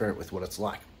transparent with what it's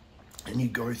like. And you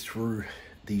go through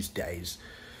these days,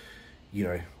 you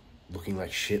know, looking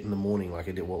like shit in the morning like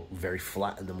I did, well, very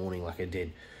flat in the morning like I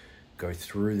did, go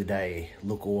through the day,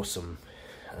 look awesome,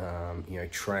 you know,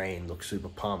 train, look super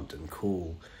pumped and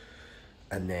cool,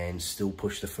 and then still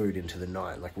push the food into the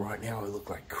night. Like right now I look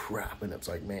like crap, and it's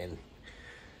like, man,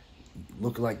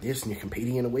 look like this and you're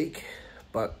competing in a week,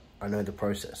 but I know the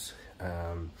process,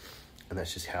 and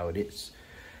that's just how it is.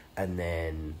 And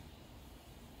then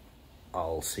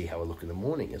I'll see how I look in the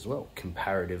morning as well,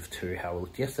 comparative to how I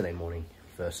looked yesterday morning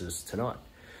versus tonight.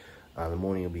 The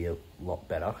morning will be a lot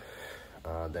better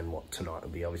than what tonight will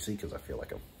be, obviously, because I feel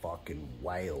like a fucking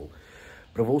whale.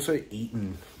 But I've also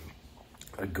eaten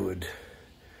a good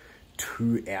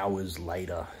 2 hours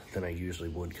later than I usually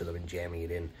would, because I've been jamming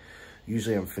it in.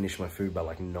 Usually I'm finished my food by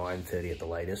like 9:30 at the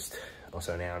latest,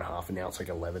 also an hour and a half, and now it's like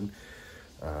 11.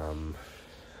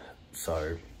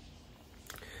 So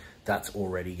that's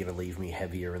already going to leave me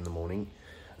heavier in the morning,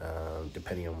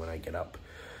 depending on when I get up,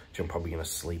 which I'm probably going to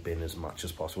sleep in as much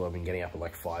as possible. I've been getting up at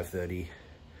like 5:30.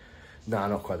 Nah,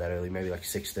 not quite that early, maybe like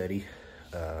 6:30.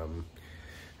 And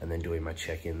then doing my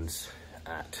check-ins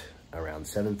at around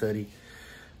 7:30.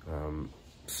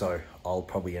 So I'll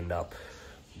probably end up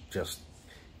just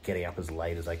getting up as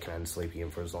late as I can, sleeping in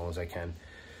for as long as I can,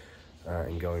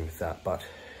 and going with that. But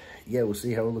yeah, we'll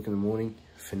see how we look in the morning.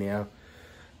 For now,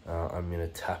 I'm gonna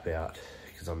tap out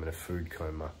because I'm in a food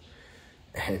coma,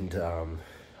 and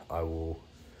I will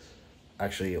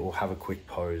have a quick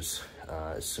pose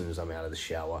as soon as I'm out of the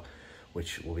shower,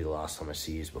 which will be the last time I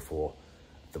see you before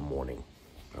the morning.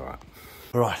 All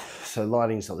right, so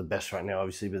lighting's not the best right now,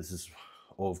 obviously, but this is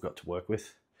all I've got to work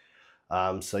with.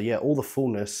 So yeah, all the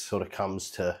fullness sort of comes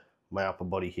to my upper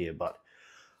body here, but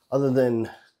other than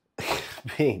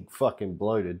being fucking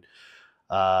bloated,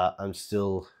 I'm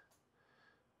still,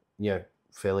 you know,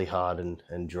 fairly hard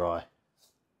and dry,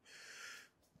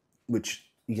 which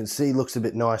you can see looks a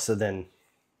bit nicer than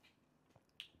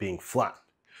being flat.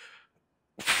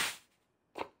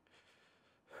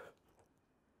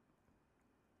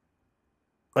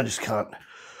 I just can't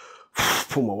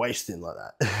pull my waist in like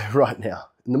that right now.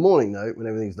 In the morning though, when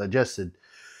everything's digested,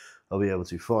 I'll be able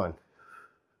to fine.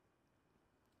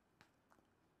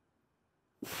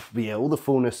 But yeah, all the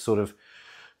fullness sort of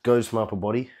goes from upper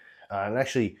body, and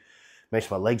actually makes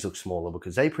my legs look smaller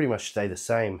because they pretty much stay the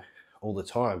same all the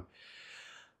time.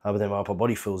 But then my upper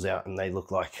body fills out and they look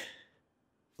like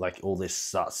all this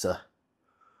starts to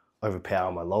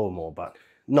overpower my lower more, but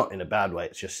not in a bad way.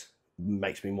 It just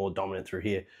makes me more dominant through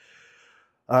here.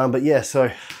 But yeah,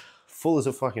 so full as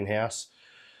a fucking house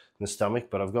in the stomach,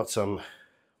 but I've got some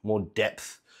more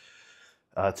depth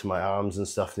to my arms and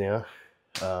stuff now.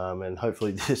 And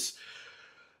hopefully this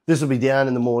will be down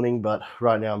in the morning, but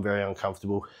right now I'm very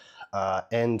uncomfortable.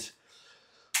 And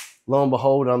lo and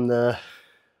behold, I'm the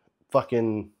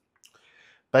fucking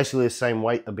basically the same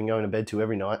weight I've been going to bed to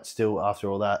every night still after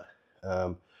all that.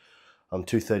 I'm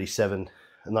 237,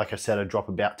 and like I said, I drop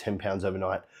about 10 pounds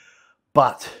overnight,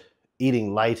 but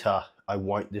eating later I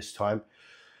won't this time.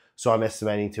 So I'm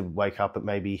estimating to wake up at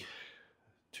maybe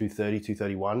 230,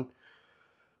 231,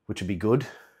 which would be good.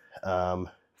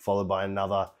 Followed by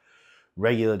another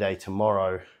regular day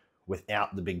tomorrow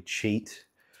without the big cheat.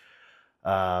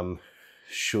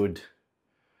 Should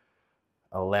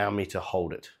allow me to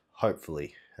hold it,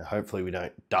 hopefully. And hopefully we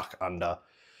don't duck under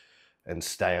and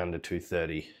stay under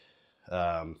 230.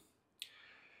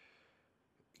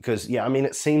 Because yeah, I mean,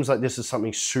 it seems like this is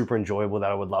something super enjoyable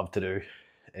that I would love to do,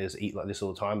 is eat like this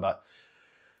all the time. But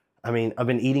I mean, I've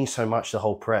been eating so much the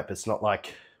whole prep. It's not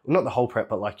like, not the whole prep,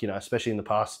 but like, you know, especially in the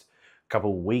past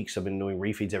couple of weeks, I've been doing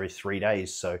refeeds every 3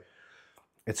 days. So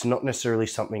it's not necessarily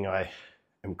something I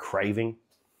am craving.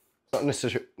 Not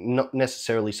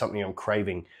necessarily something I'm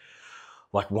craving,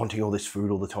 like wanting all this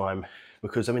food all the time,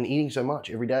 because I've been eating so much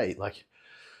every day. Like,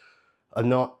 I'm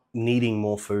not needing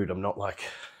more food. I'm not like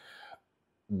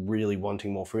really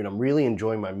wanting more food. I'm really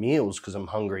enjoying my meals because I'm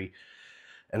hungry,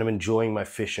 and I'm enjoying my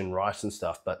fish and rice and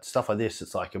stuff. But stuff like this,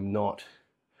 it's like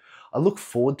I look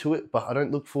forward to it, but I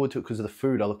don't look forward to it because of the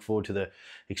food. I look forward to the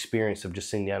experience of just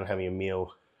sitting down and having a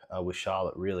meal with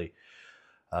Charlotte, really.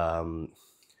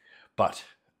 But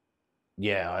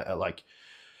yeah, I like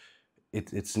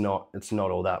it's not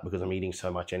all that, because I'm eating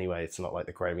so much anyway. It's not like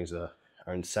the cravings are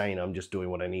insane. I'm just doing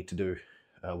what I need to do,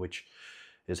 which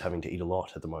is having to eat a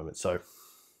lot at the moment. So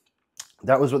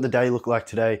that was what the day looked like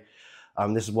today.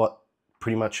 This is what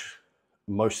pretty much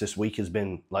most this week has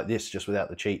been like this, just without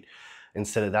the cheat.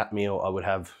 Instead of that meal, I would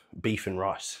have beef and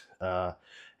rice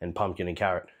and pumpkin and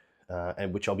carrot,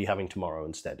 and which I'll be having tomorrow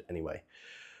instead anyway.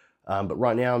 But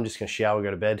right now I'm just going to shower,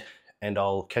 go to bed, and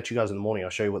I'll catch you guys in the morning. I'll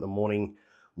show you what the morning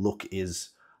look is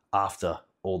after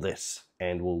all this,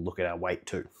 and we'll look at our weight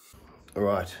too. All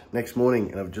right, next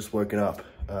morning, and I've just woken up.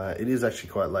 It is actually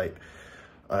quite late.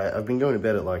 I've been going to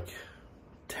bed at like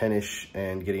 10ish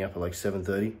and getting up at like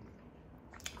 7:30.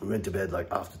 We went to bed like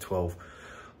after 12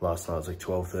 last night. It was like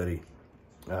 12:30.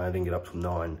 I didn't get up till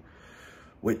 9,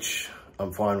 which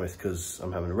I'm fine with because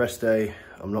I'm having a rest day.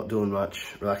 I'm not doing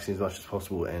much, relaxing as much as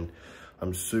possible, and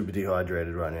I'm super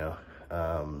dehydrated right now,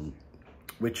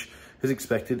 which is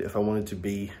expected. If I wanted to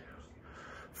be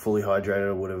fully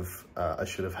hydrated, I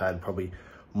should have had probably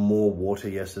more water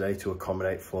yesterday to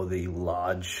accommodate for the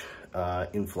large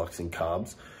influx in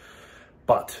carbs.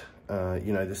 But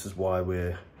you know, this is why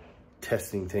we're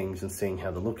testing things and seeing how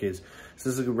the look is. So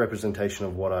this is a good representation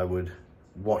of what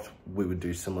we would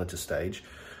do similar to stage.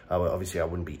 Obviously I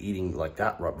wouldn't be eating like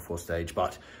that right before stage,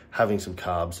 but having some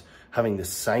carbs, having the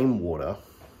same water,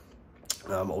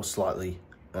 or slightly,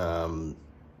 having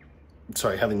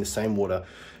the same water,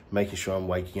 making sure I'm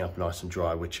waking up nice and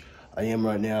dry, which I am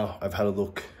right now. I've had a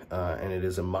look, and it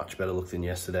is a much better look than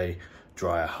yesterday.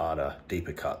 Drier, harder,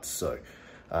 deeper cuts. So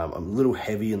I'm a little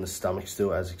heavy in the stomach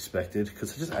still, as expected,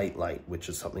 because I just ate late, which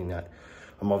is something that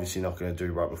I'm obviously not going to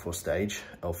do right before stage.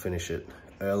 I'll finish it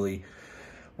early,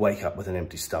 wake up with an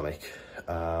empty stomach.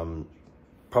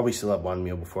 Probably still have one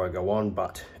meal before I go on,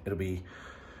 but it'll be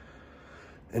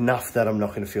enough that I'm not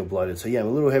going to feel bloated. So yeah, I'm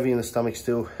a little heavy in the stomach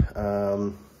still.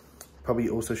 Probably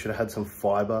also should have had some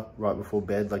fiber right before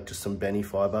bed, like just some Benny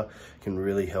fiber can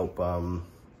really help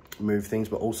move things,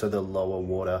 but also the lower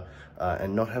water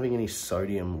and not having any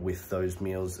sodium with those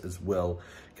meals as well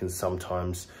can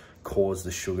sometimes cause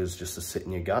the sugars just to sit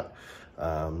in your gut.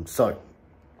 So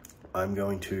I'm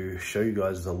going to show you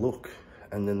guys the look,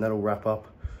 and then that'll wrap up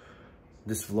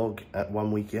this vlog at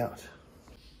 1 week out.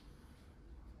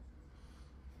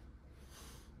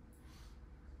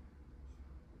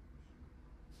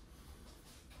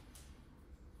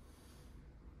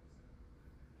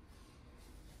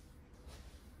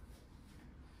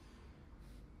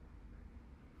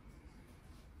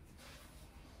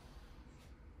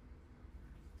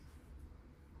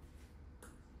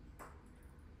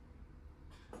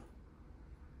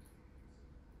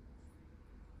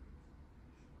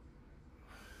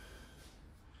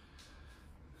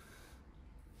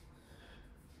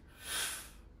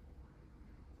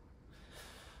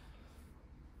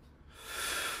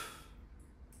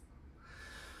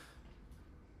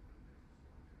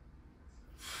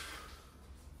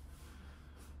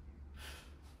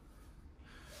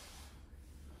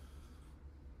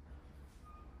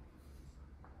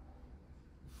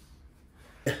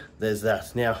 There's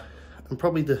that. Now, I'm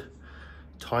probably the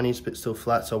tiniest bit still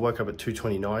flat, so I woke up at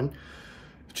 229,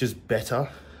 which is better,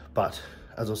 but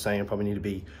as I was saying, I probably need to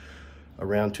be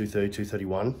around 230,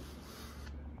 231.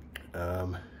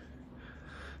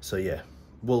 So yeah,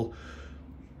 we'll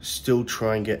still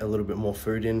try and get a little bit more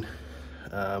food in.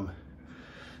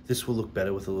 This will look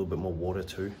better with a little bit more water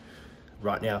too.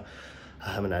 Right now,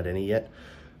 I haven't had any yet,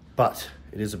 but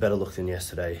it is a better look than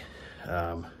yesterday.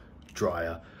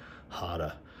 Drier,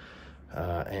 harder.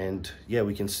 And yeah,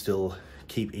 we can still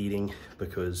keep eating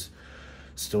because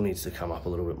it still needs to come up a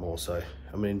little bit more. So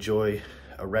I'm gonna enjoy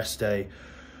a rest day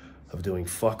of doing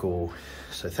fuck all.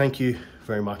 So thank you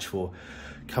very much for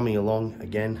coming along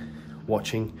again,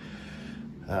 watching,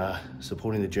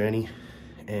 supporting the journey,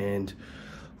 and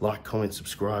like, comment,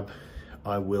 subscribe.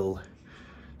 I will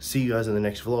see you guys in the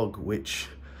next vlog, which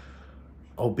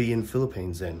I'll be in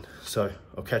Philippines then. So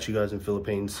I'll catch you guys in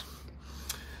Philippines.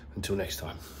 Until next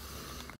time.